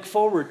 I look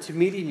forward to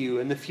meeting you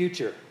in the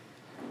future,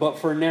 but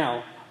for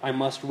now, I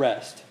must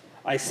rest.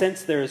 I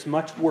sense there is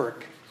much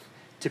work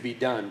to be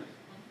done.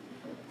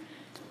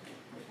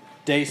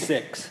 Day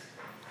 6.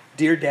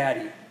 Dear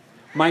Daddy,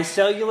 my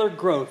cellular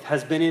growth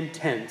has been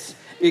intense,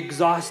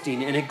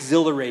 exhausting, and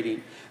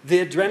exhilarating.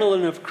 The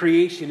adrenaline of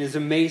creation is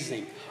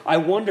amazing. I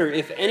wonder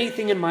if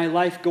anything in my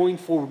life going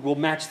forward will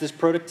match this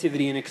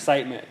productivity and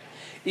excitement.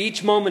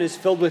 Each moment is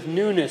filled with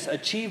newness,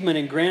 achievement,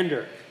 and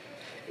grandeur.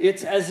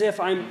 It's as if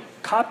I'm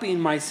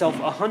copying myself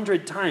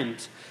 100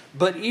 times,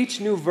 but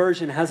each new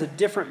version has a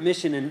different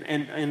mission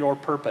and or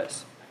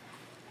purpose.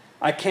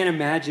 I can't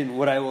imagine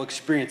what I will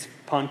experience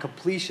upon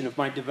completion of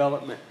my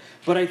development,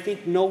 but I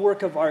think no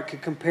work of art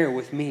could compare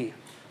with me.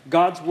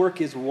 God's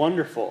work is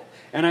wonderful,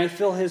 and I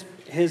feel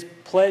His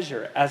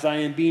pleasure as I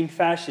am being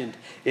fashioned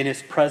in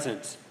His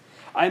presence.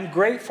 I'm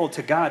grateful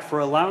to God for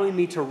allowing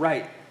me to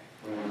write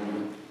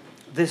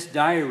this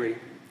diary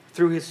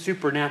through His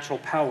supernatural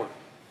power.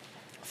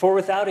 For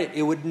without it,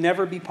 it would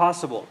never be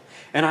possible,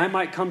 and I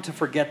might come to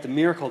forget the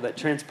miracle that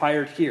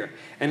transpired here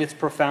and its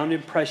profound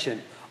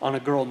impression on a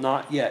girl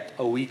not yet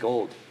a week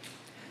old.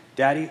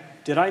 Daddy,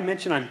 did I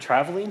mention I'm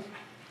traveling?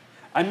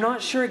 I'm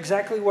not sure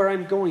exactly where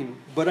I'm going,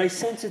 but I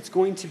sense it's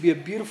going to be a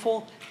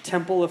beautiful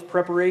temple of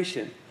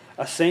preparation,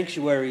 a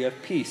sanctuary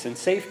of peace and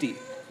safety.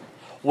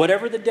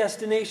 Whatever the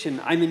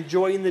destination, I'm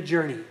enjoying the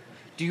journey.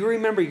 Do you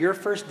remember your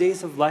first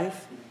days of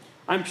life?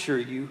 I'm sure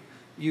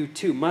you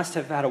too must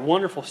have had a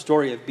wonderful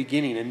story of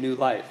beginning a new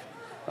life.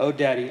 Oh,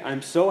 Daddy,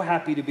 I'm so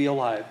happy to be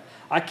alive.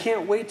 I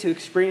can't wait to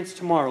experience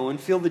tomorrow and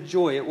feel the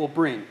joy it will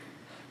bring.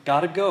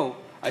 Gotta go.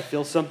 I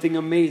feel something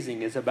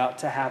amazing is about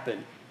to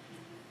happen.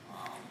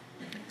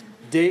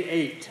 Day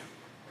 8.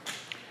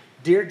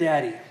 Dear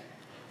Daddy,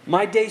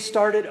 my day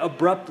started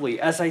abruptly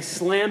as I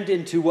slammed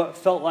into what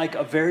felt like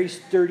a very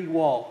sturdy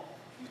wall.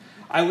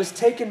 I was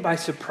taken by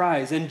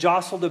surprise and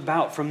jostled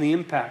about from the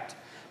impact,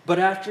 but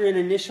after an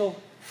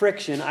initial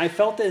friction, I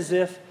felt as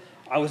if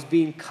I was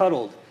being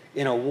cuddled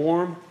in a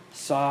warm,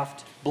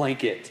 soft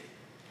blanket.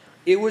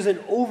 It was an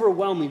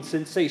overwhelming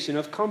sensation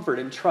of comfort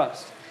and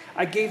trust.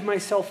 I gave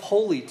myself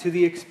wholly to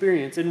the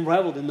experience and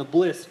reveled in the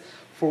bliss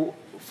for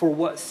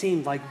what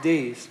seemed like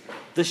days,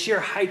 the sheer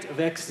height of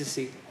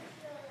ecstasy.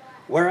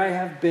 Where I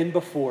have been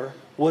before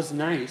was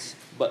nice,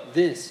 but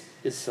this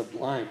is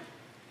sublime.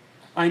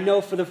 I know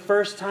for the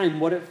first time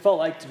what it felt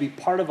like to be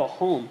part of a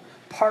home,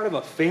 part of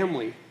a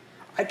family.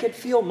 I could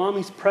feel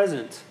Mommy's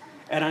presence,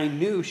 and I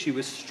knew she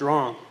was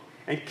strong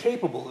and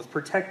capable of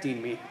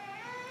protecting me.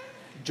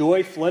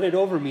 Joy flooded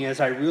over me as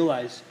I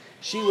realized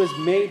she was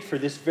made for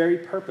this very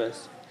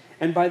purpose,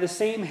 and by the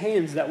same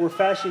hands that were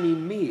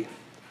fashioning me.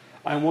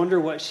 I wonder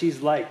what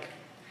she's like.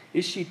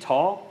 Is she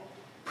tall,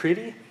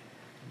 pretty,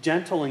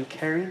 gentle and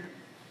caring,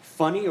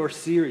 funny or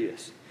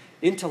serious,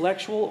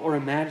 intellectual or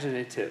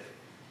imaginative?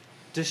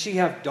 Does she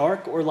have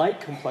dark or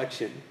light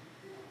complexion?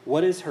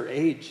 What is her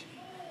age?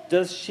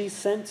 Does she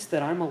sense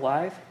that I'm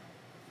alive?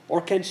 Or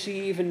can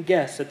she even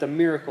guess at the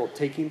miracle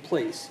taking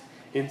place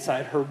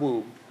inside her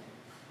womb?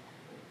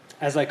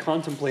 As I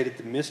contemplated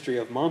the mystery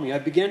of Mommy, I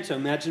began to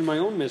imagine my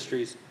own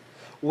mysteries.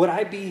 Would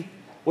I be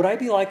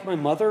like my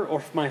mother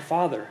or my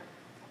father?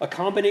 A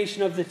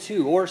combination of the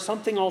two, or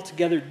something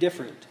altogether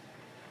different?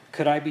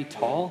 Could I be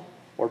tall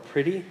or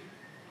pretty?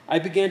 I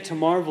began to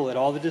marvel at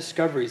all the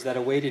discoveries that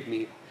awaited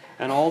me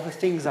and all the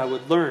things I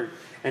would learn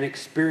and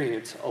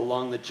experience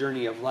along the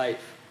journey of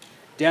life.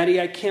 Daddy,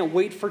 I can't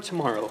wait for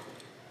tomorrow.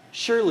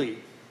 Surely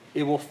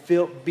it will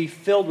be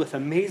filled with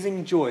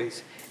amazing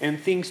joys and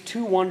things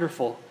too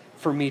wonderful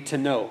for me to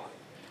know.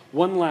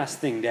 One last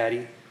thing,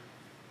 Daddy.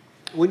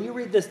 When you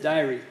read this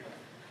diary,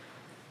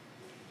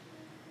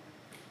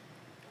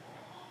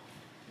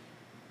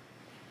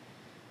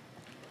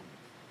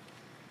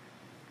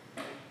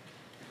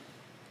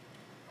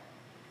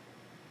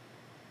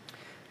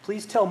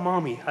 please tell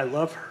Mommy I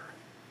love her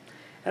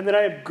and that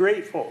I am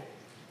grateful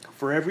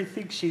for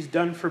everything she's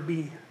done for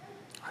me.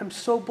 I'm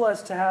so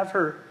blessed to have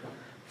her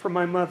for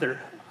my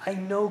mother. I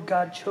know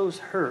God chose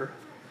her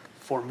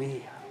for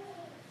me.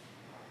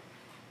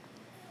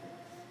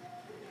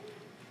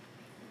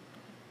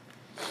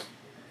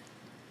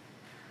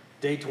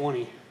 Day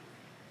 20.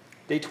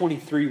 Day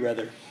 23,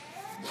 rather.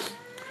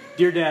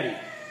 Dear Daddy,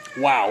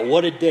 wow,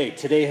 what a day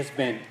today has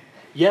been.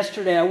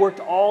 Yesterday I worked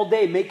all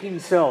day making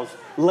cells,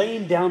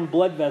 laying down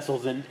blood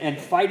vessels and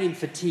fighting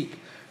fatigue.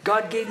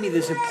 God gave me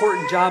this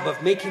important job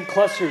of making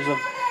clusters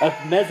of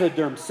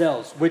mesoderm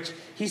cells, which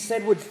he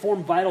said would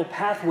form vital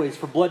pathways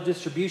for blood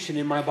distribution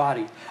in my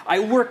body. I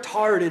worked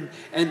hard,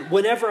 and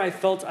whenever I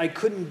felt I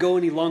couldn't go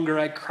any longer,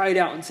 I cried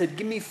out and said,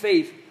 "Give me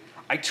faith.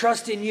 I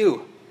trust in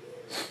you."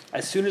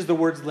 As soon as the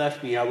words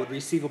left me, I would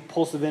receive a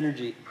pulse of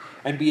energy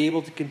and be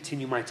able to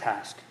continue my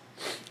task.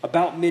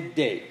 About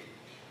midday,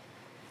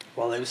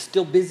 while I was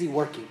still busy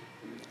working,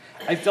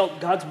 I felt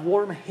God's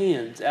warm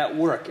hands at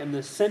work in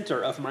the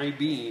center of my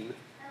being.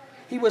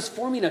 He was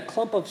forming a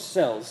clump of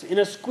cells in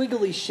a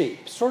squiggly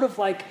shape, sort of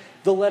like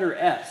the letter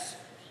S.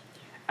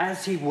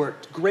 As he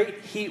worked,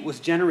 great heat was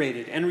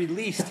generated and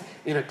released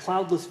in a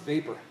cloudless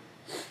vapor.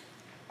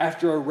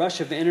 After a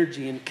rush of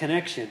energy and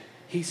connection,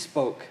 he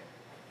spoke.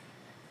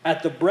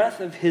 At the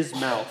breath of his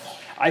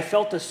mouth, I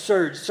felt a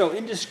surge so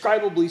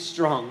indescribably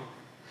strong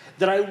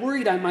that I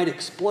worried I might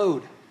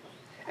explode.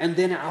 And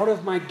then out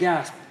of my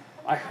gasp,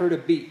 I heard a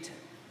beat,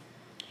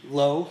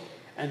 low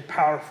and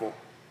powerful.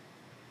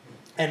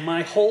 And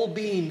my whole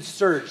being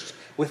surged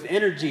with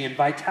energy and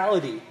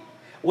vitality.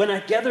 When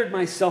I gathered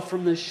myself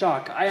from the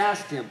shock, I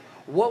asked him,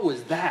 "What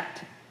was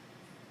that?"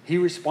 He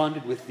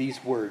responded with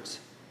these words,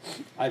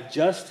 "I've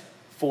just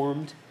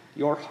formed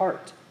your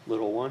heart,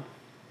 little one."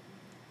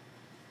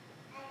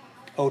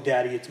 Oh,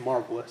 Daddy, it's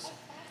marvelous.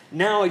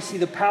 Now I see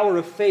the power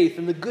of faith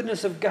and the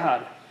goodness of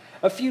God.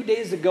 A few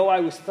days ago,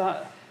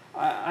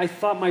 I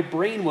thought my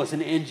brain was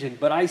an engine,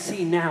 but I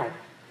see now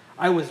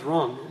I was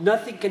wrong.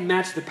 Nothing can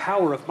match the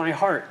power of my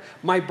heart.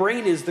 My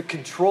brain is the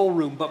control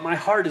room, but my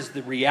heart is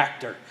the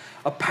reactor.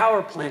 A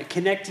power plant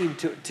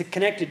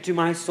connected to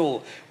my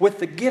soul. With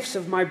the gifts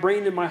of my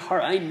brain and my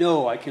heart, I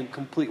know I can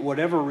complete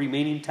whatever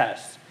remaining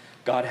tasks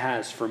God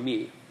has for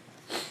me.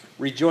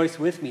 Rejoice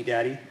with me,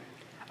 Daddy.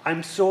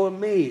 I'm so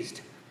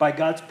amazed by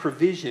God's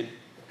provision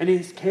and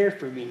his care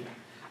for me.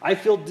 I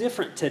feel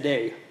different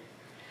today.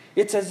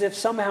 It's as if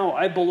somehow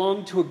I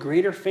belong to a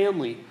greater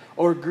family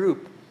or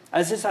group,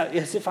 as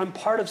if I'm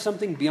part of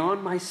something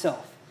beyond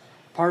myself,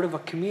 part of a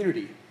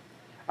community.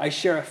 I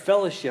share a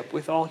fellowship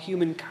with all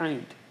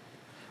humankind.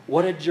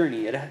 What a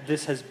journey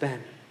this has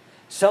been.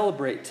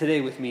 Celebrate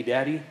today with me,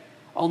 Daddy.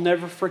 I'll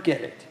never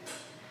forget it.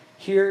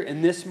 Here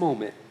in this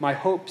moment, my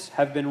hopes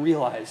have been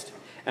realized,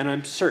 and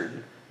I'm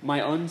certain my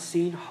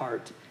unseen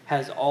heart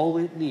has all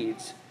it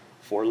needs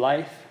for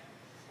life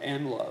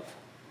and love.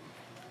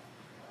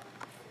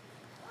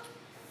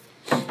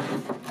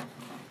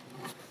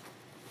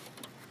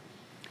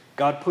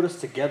 God put us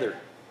together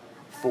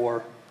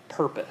for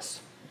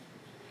purpose.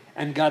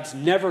 And God's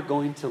never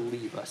going to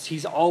leave us.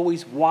 He's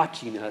always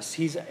watching us.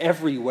 He's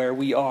everywhere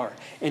we are.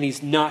 And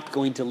he's not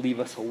going to leave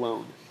us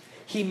alone.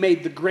 He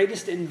made the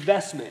greatest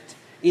investment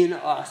in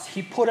us.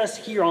 He put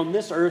us here on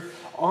this earth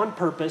on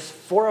purpose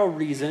for a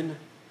reason.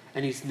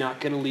 And he's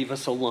not going to leave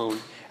us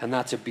alone. And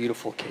that's a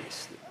beautiful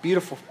case.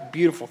 Beautiful,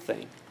 beautiful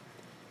thing.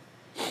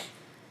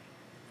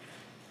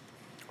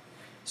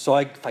 So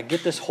if I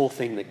get this whole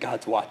thing that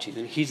God's watching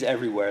and he's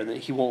everywhere and that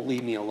he won't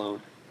leave me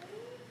alone.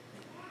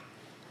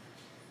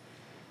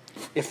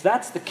 If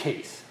that's the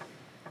case,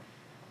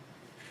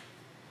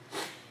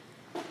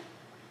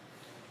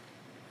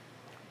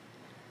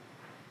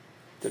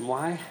 then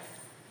why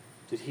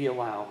did he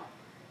allow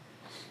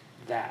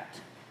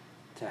that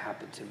to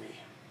happen to me?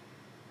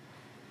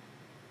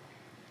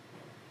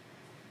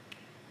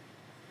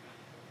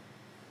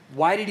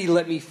 Why did he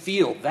let me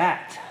feel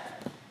that?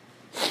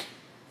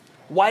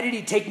 Why did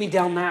he take me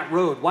down that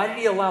road? Why did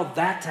he allow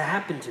that to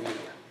happen to me?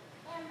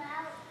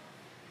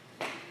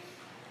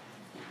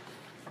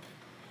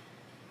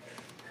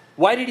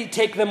 Why did he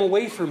take them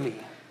away from me?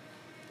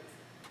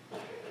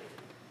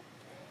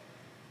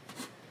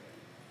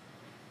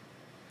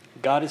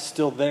 God is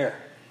still there,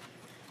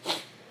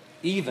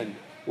 even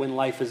when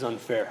life is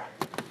unfair.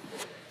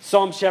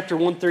 Psalm chapter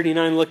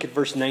 139, look at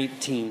verse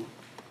 19.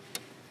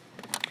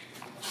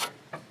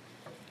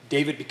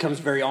 David becomes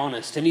very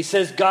honest, and he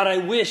says, God, I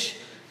wish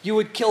you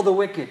would kill the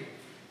wicked.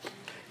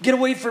 Get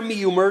away from me,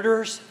 you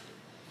murderers.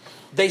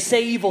 They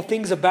say evil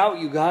things about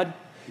you, God.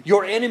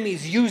 Your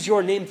enemies use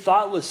your name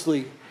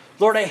thoughtlessly.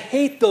 Lord, I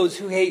hate those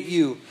who hate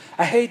you.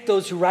 I hate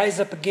those who rise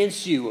up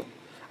against you.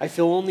 I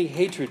feel only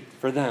hatred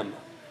for them.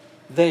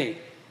 They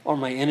are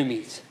my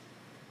enemies.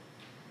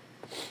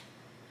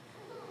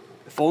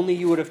 If only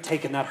you would have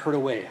taken that hurt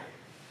away.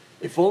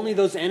 If only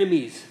those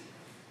enemies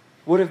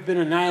would have been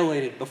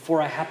annihilated before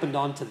I happened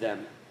onto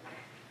them.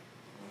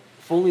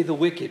 If only the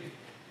wicked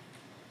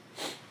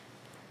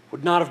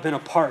would not have been a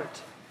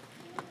part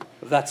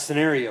of that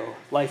scenario,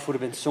 life would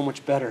have been so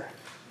much better.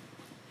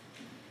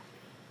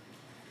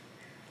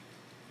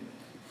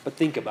 But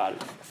think about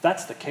it. If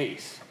that's the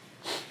case,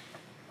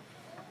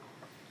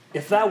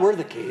 if that were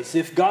the case,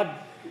 if God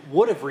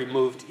would have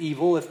removed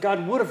evil, if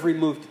God would have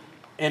removed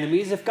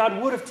enemies, if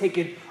God would have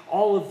taken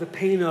all of the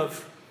pain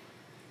of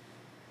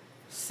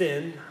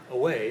sin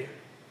away,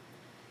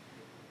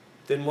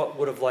 then what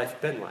would have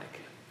life been like?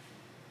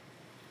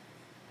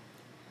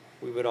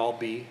 We would all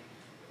be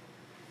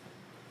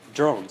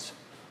drones,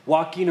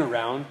 walking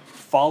around,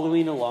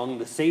 following along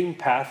the same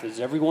path as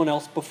everyone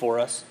else before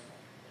us,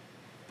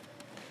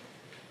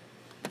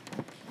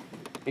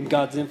 In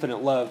God's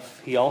infinite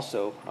love, he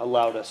also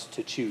allowed us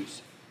to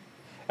choose.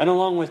 And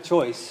along with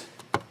choice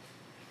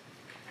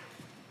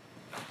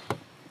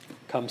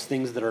comes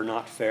things that are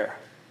not fair.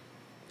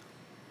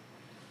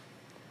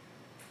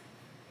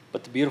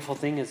 But the beautiful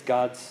thing is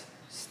God's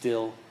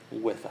still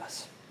with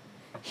us.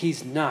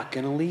 He's not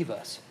going to leave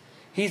us.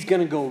 He's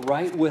going to go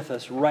right with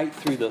us right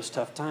through those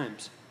tough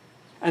times.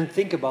 And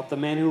think about the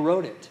man who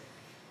wrote it.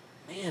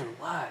 Man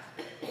alive.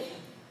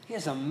 He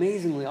has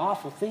amazingly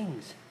awful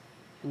things.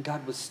 And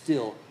God was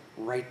still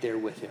right there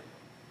with him.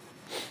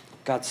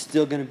 God's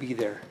still going to be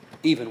there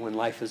even when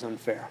life is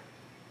unfair.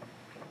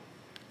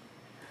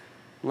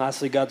 And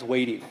lastly, God's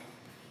waiting.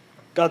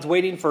 God's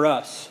waiting for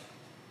us.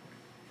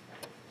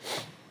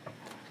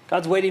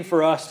 God's waiting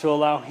for us to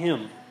allow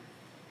him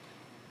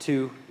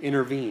to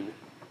intervene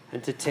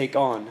and to take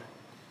on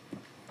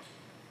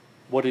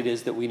what it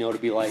is that we know to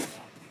be life.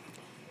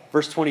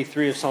 Verse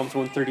 23 of Psalms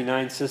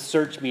 139 says,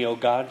 "Search me, O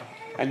God,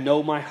 and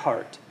know my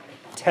heart.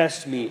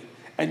 Test me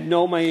and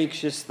know my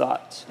anxious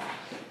thoughts.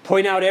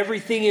 Point out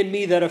everything in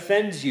me that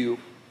offends you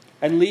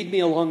and lead me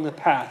along the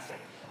path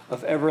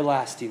of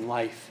everlasting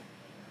life."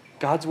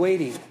 God's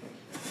waiting.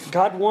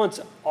 God wants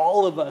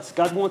all of us.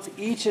 God wants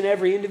each and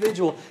every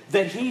individual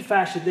that he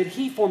fashioned, that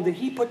he formed, that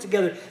he put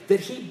together,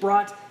 that he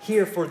brought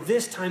here for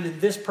this time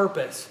and this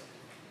purpose,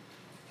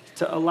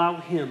 to allow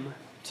him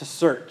to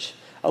search,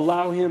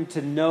 allow him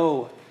to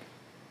know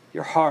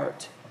your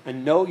heart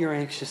and know your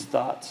anxious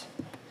thoughts.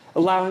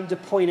 Allow him to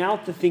point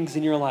out the things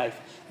in your life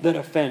that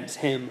offends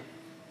him,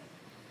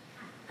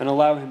 and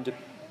allow him to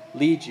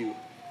lead you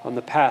on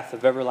the path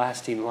of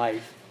everlasting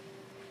life.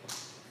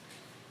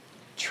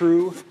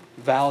 True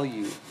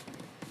value,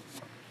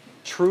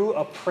 true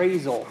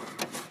appraisal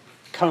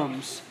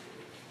comes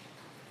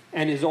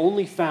and is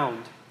only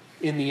found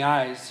in the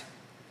eyes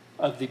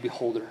of the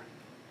beholder.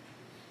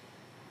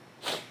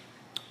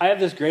 I have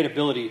this great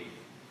ability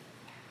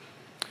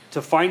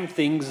to find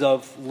things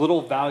of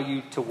little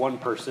value to one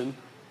person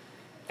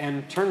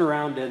and turn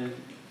around and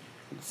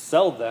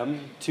sell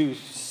them to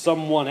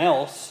someone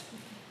else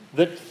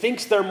that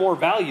thinks they're more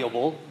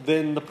valuable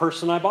than the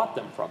person I bought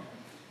them from.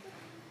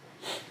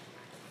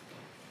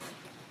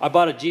 I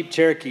bought a Jeep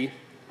Cherokee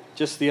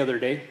just the other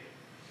day,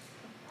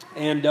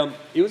 and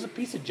it was a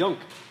piece of junk.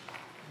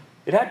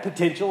 It had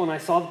potential, and I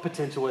saw the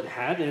potential it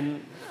had,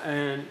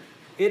 and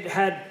it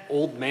had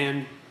old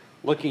man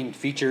looking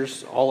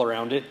features all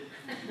around it,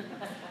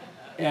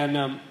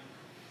 and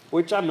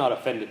which I'm not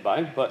offended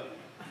by, but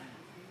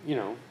you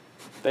know,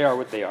 they are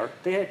what they are.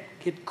 They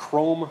had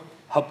chrome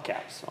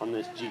hubcaps on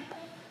this Jeep.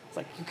 It's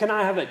like, you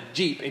cannot have a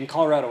Jeep in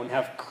Colorado and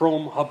have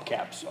chrome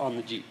hubcaps on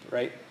the Jeep,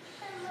 right?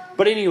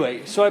 But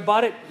anyway, so I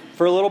bought it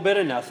for a little bit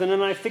of nothing,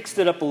 and I fixed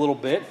it up a little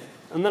bit,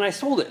 and then I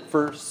sold it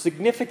for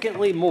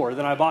significantly more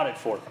than I bought it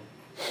for.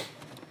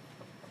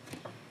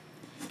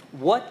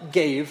 What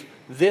gave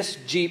this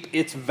Jeep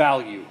its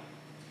value?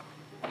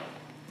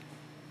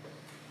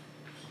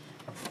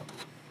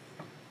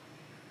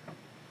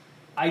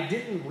 I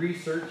didn't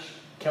research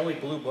Kelley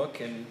Blue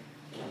Book and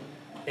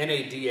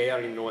NADA. I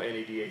don't even know what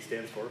NADA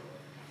stands for.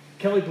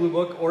 Kelley Blue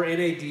Book or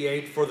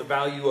NADA for the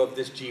value of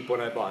this Jeep when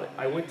I bought it.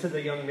 I went to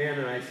the young man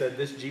and I said,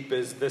 "This Jeep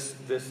is this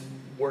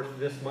worth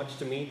this much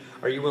to me.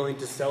 Are you willing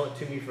to sell it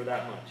to me for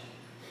that much?"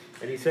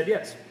 And he said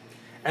yes.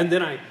 And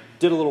then I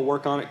did a little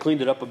work on it,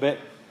 cleaned it up a bit,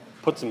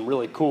 put some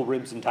really cool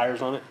rims and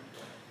tires on it.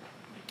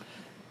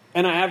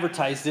 And I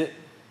advertised it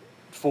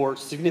for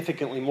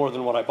significantly more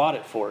than what I bought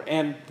it for.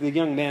 And the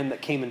young man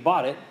that came and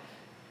bought it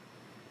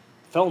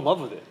fell in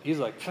love with it. He's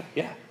like,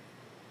 "Yeah."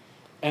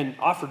 And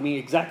offered me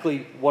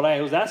exactly what I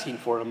was asking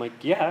for. And I'm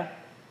like, "Yeah,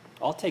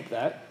 I'll take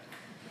that."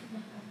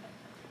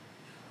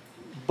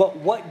 But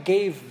what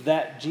gave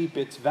that Jeep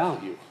its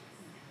value?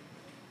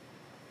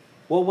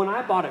 Well, when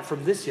I bought it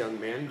from this young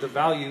man, the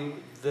value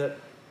that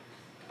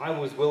I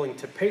was willing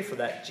to pay for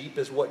that Jeep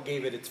is what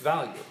gave it its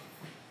value.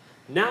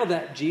 Now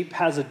that Jeep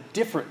has a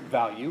different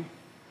value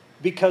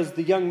because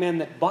the young man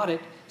that bought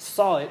it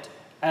saw it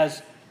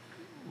as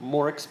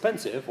more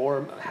expensive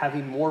or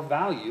having more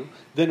value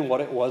than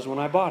what it was when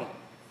I bought it,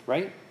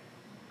 right?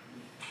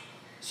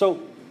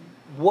 So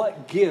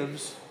what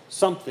gives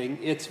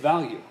something its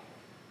value?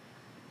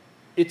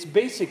 It's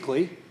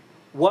basically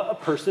what a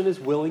person is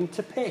willing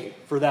to pay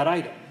for that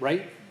item,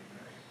 right?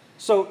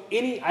 So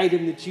any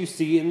item that you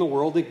see in the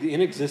world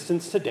in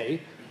existence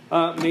today,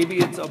 maybe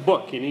it's a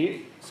book,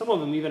 and some of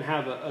them even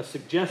have a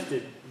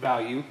suggested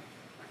value,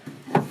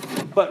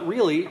 but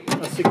really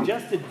a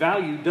suggested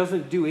value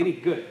doesn't do any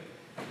good.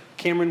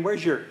 Cameron,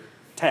 where's your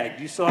tag?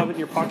 Do you still have it in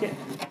your pocket?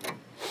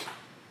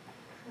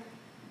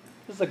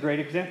 This is a great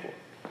example.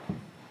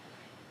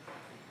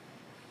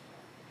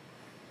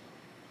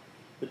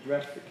 The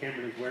dress that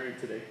Cameron is wearing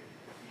today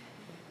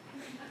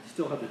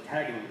still has the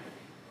tag on it.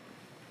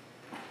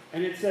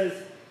 And it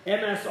says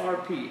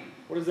MSRP.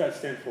 What does that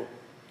stand for?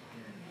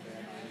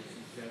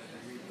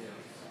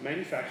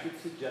 Manufactured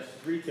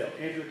Suggested Retail.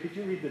 Andrew, could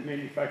you read the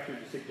manufactured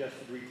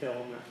suggested retail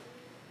on that?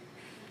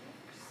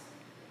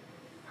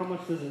 How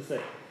much does it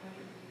say?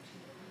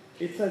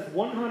 It says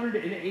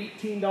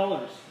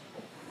 $118.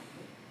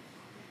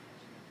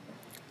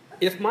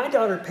 If my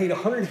daughter paid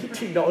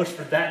 $118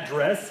 for that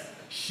dress,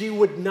 she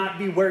would not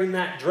be wearing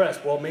that dress.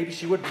 Well, maybe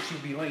she would, but she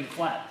would be laying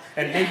flat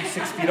and maybe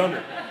 6 feet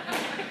under.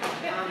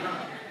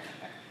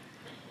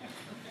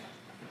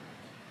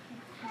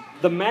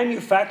 The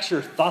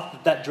manufacturer thought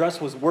that that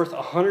dress was worth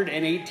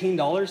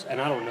 $118,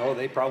 and I don't know,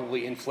 they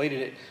probably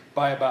inflated it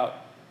by about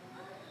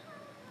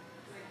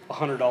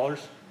 $100.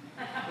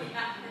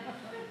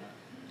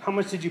 How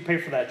much did you pay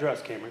for that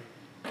dress, Cameron?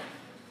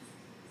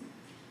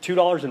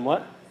 $2 and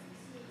what?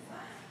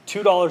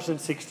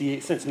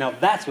 $2.68. Now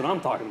that's what I'm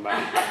talking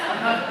about.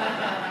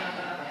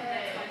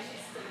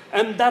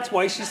 And that's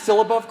why she's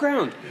still above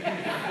ground.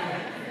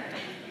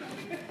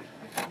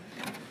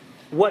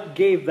 What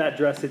gave that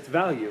dress its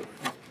value?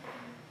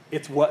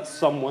 It's what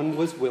someone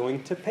was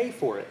willing to pay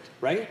for it,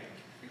 right?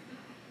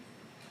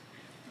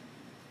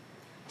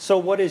 So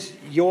what is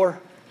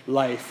your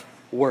life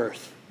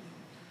worth?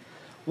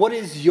 What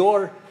is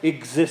your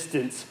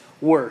existence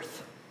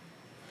worth?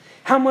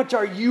 How much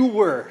are you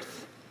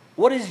worth?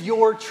 What is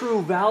your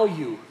true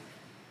value?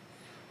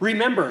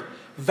 Remember,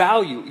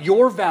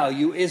 your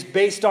value is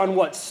based on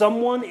what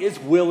someone is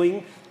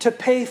willing to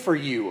pay for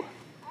you.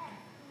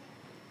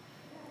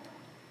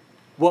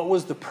 What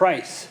was the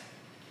price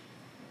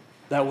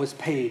that was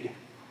paid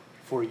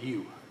for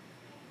you?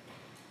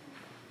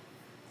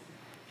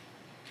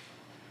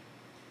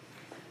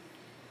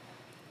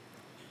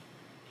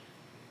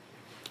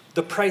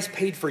 The price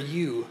paid for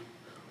you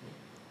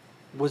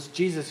was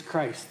Jesus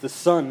Christ, the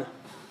Son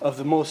of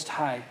the Most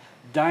High,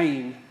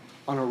 dying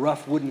on a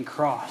rough wooden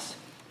cross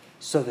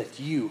so that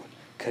you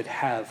could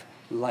have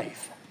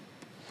life.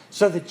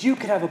 So that you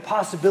could have a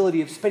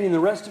possibility of spending the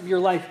rest of your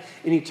life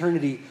in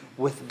eternity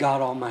with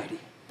God Almighty.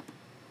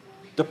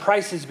 The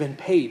price has been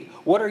paid.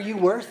 What are you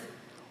worth?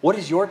 What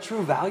is your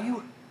true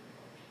value?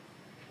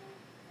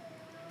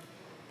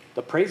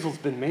 The appraisal's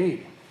been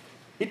made.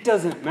 It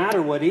doesn't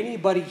matter what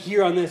anybody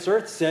here on this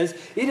earth says.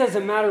 It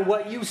doesn't matter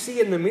what you see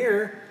in the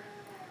mirror.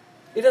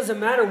 It doesn't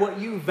matter what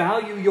you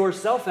value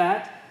yourself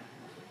at.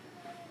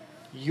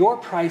 Your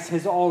price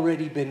has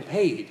already been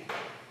paid.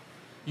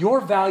 Your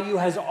value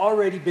has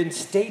already been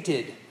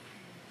stated.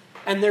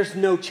 And there's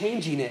no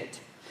changing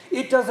it.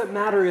 It doesn't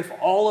matter if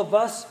all of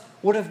us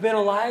would have been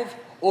alive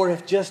or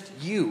if just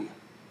you.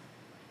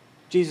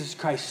 Jesus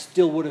Christ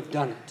still would have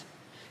done it.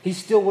 He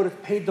still would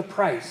have paid the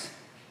price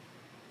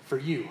for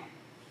you.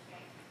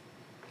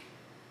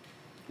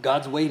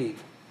 God's waiting.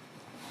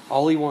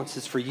 All He wants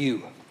is for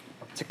you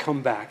to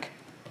come back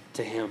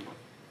to Him.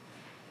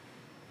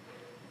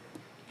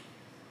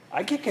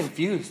 I get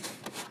confused.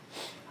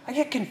 I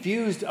get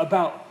confused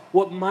about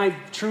what my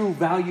true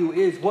value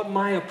is, what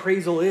my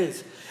appraisal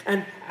is.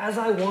 And as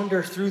I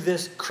wander through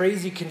this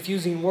crazy,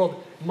 confusing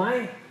world,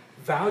 my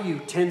value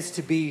tends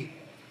to be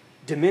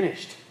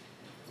diminished.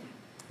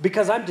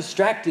 Because I'm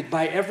distracted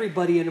by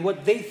everybody and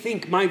what they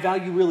think my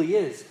value really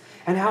is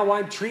and how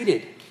I'm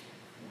treated.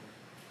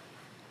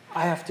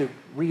 I have to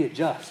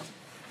readjust.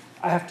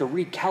 I have to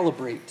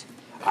recalibrate.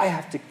 I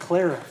have to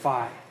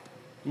clarify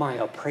my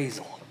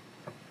appraisal.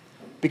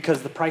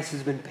 Because the price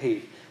has been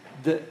paid.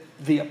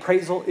 The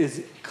appraisal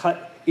is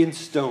cut in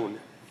stone.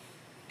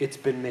 It's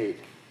been made.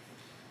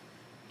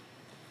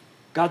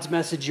 God's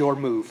message, your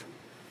move.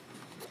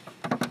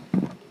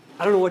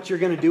 I don't know what you're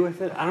going to do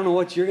with it. I don't know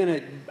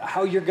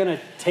how you're going to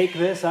take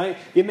this.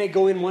 It may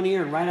go in one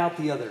ear and right out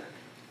the other.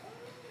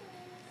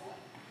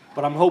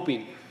 But I'm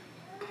hoping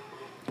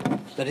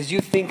that as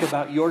you think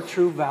about your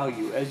true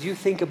value, as you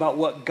think about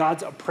what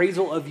God's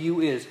appraisal of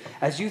you is,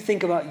 as you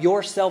think about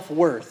your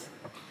self-worth,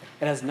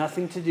 it has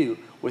nothing to do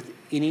with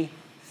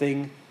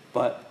anything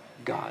but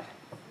God.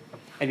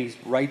 And He's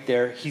right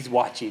there. He's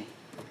watching.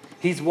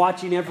 He's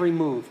watching every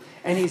move.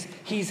 And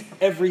He's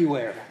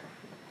everywhere.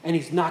 And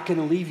He's not going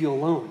to leave you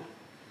alone.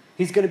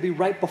 He's going to be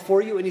right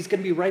before you and He's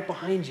going to be right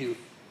behind you.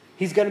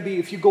 He's going to be,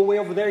 if you go way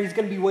over there, He's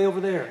going to be way over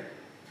there.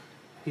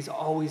 He's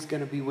always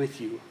going to be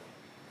with you.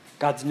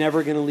 God's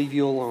never going to leave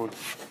you alone.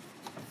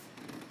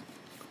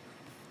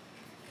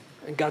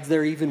 And God's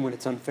there even when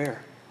it's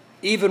unfair.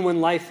 Even when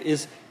life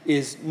is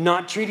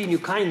not treating you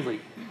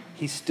kindly,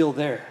 He's still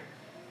there.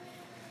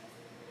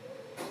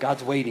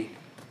 God's waiting.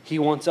 He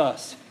wants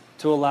us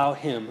to allow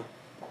Him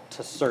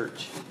to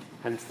search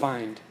and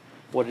find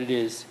what it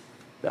is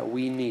that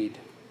we need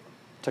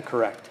to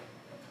correct.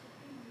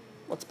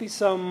 Let's be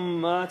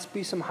some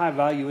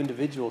high-value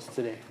individuals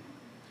today.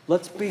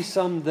 Let's be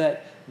some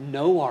that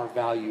know our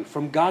value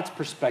from God's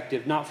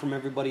perspective, not from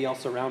everybody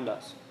else around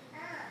us.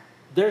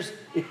 There's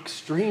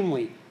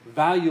extremely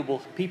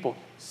valuable people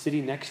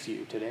sitting next to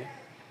you today.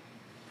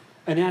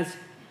 And as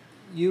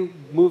you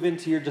move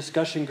into your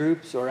discussion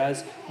groups or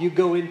as you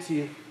go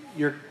into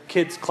your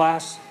kids'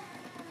 class,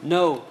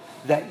 know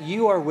that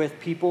you are with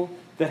people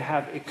that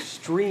have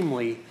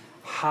extremely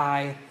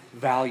high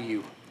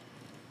value.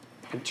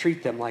 And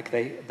treat them like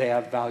they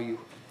have value.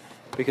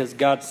 Because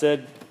God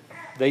said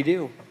they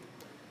do.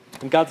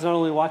 And God's not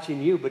only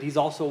watching you, but He's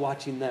also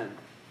watching them.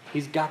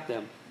 He's got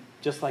them,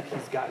 just like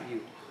He's got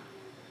you.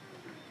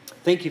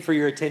 Thank you for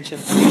your attention.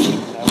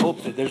 I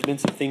hope that there's been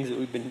some things that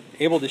we've been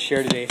able to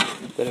share today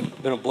that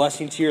have been a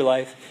blessing to your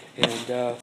life. And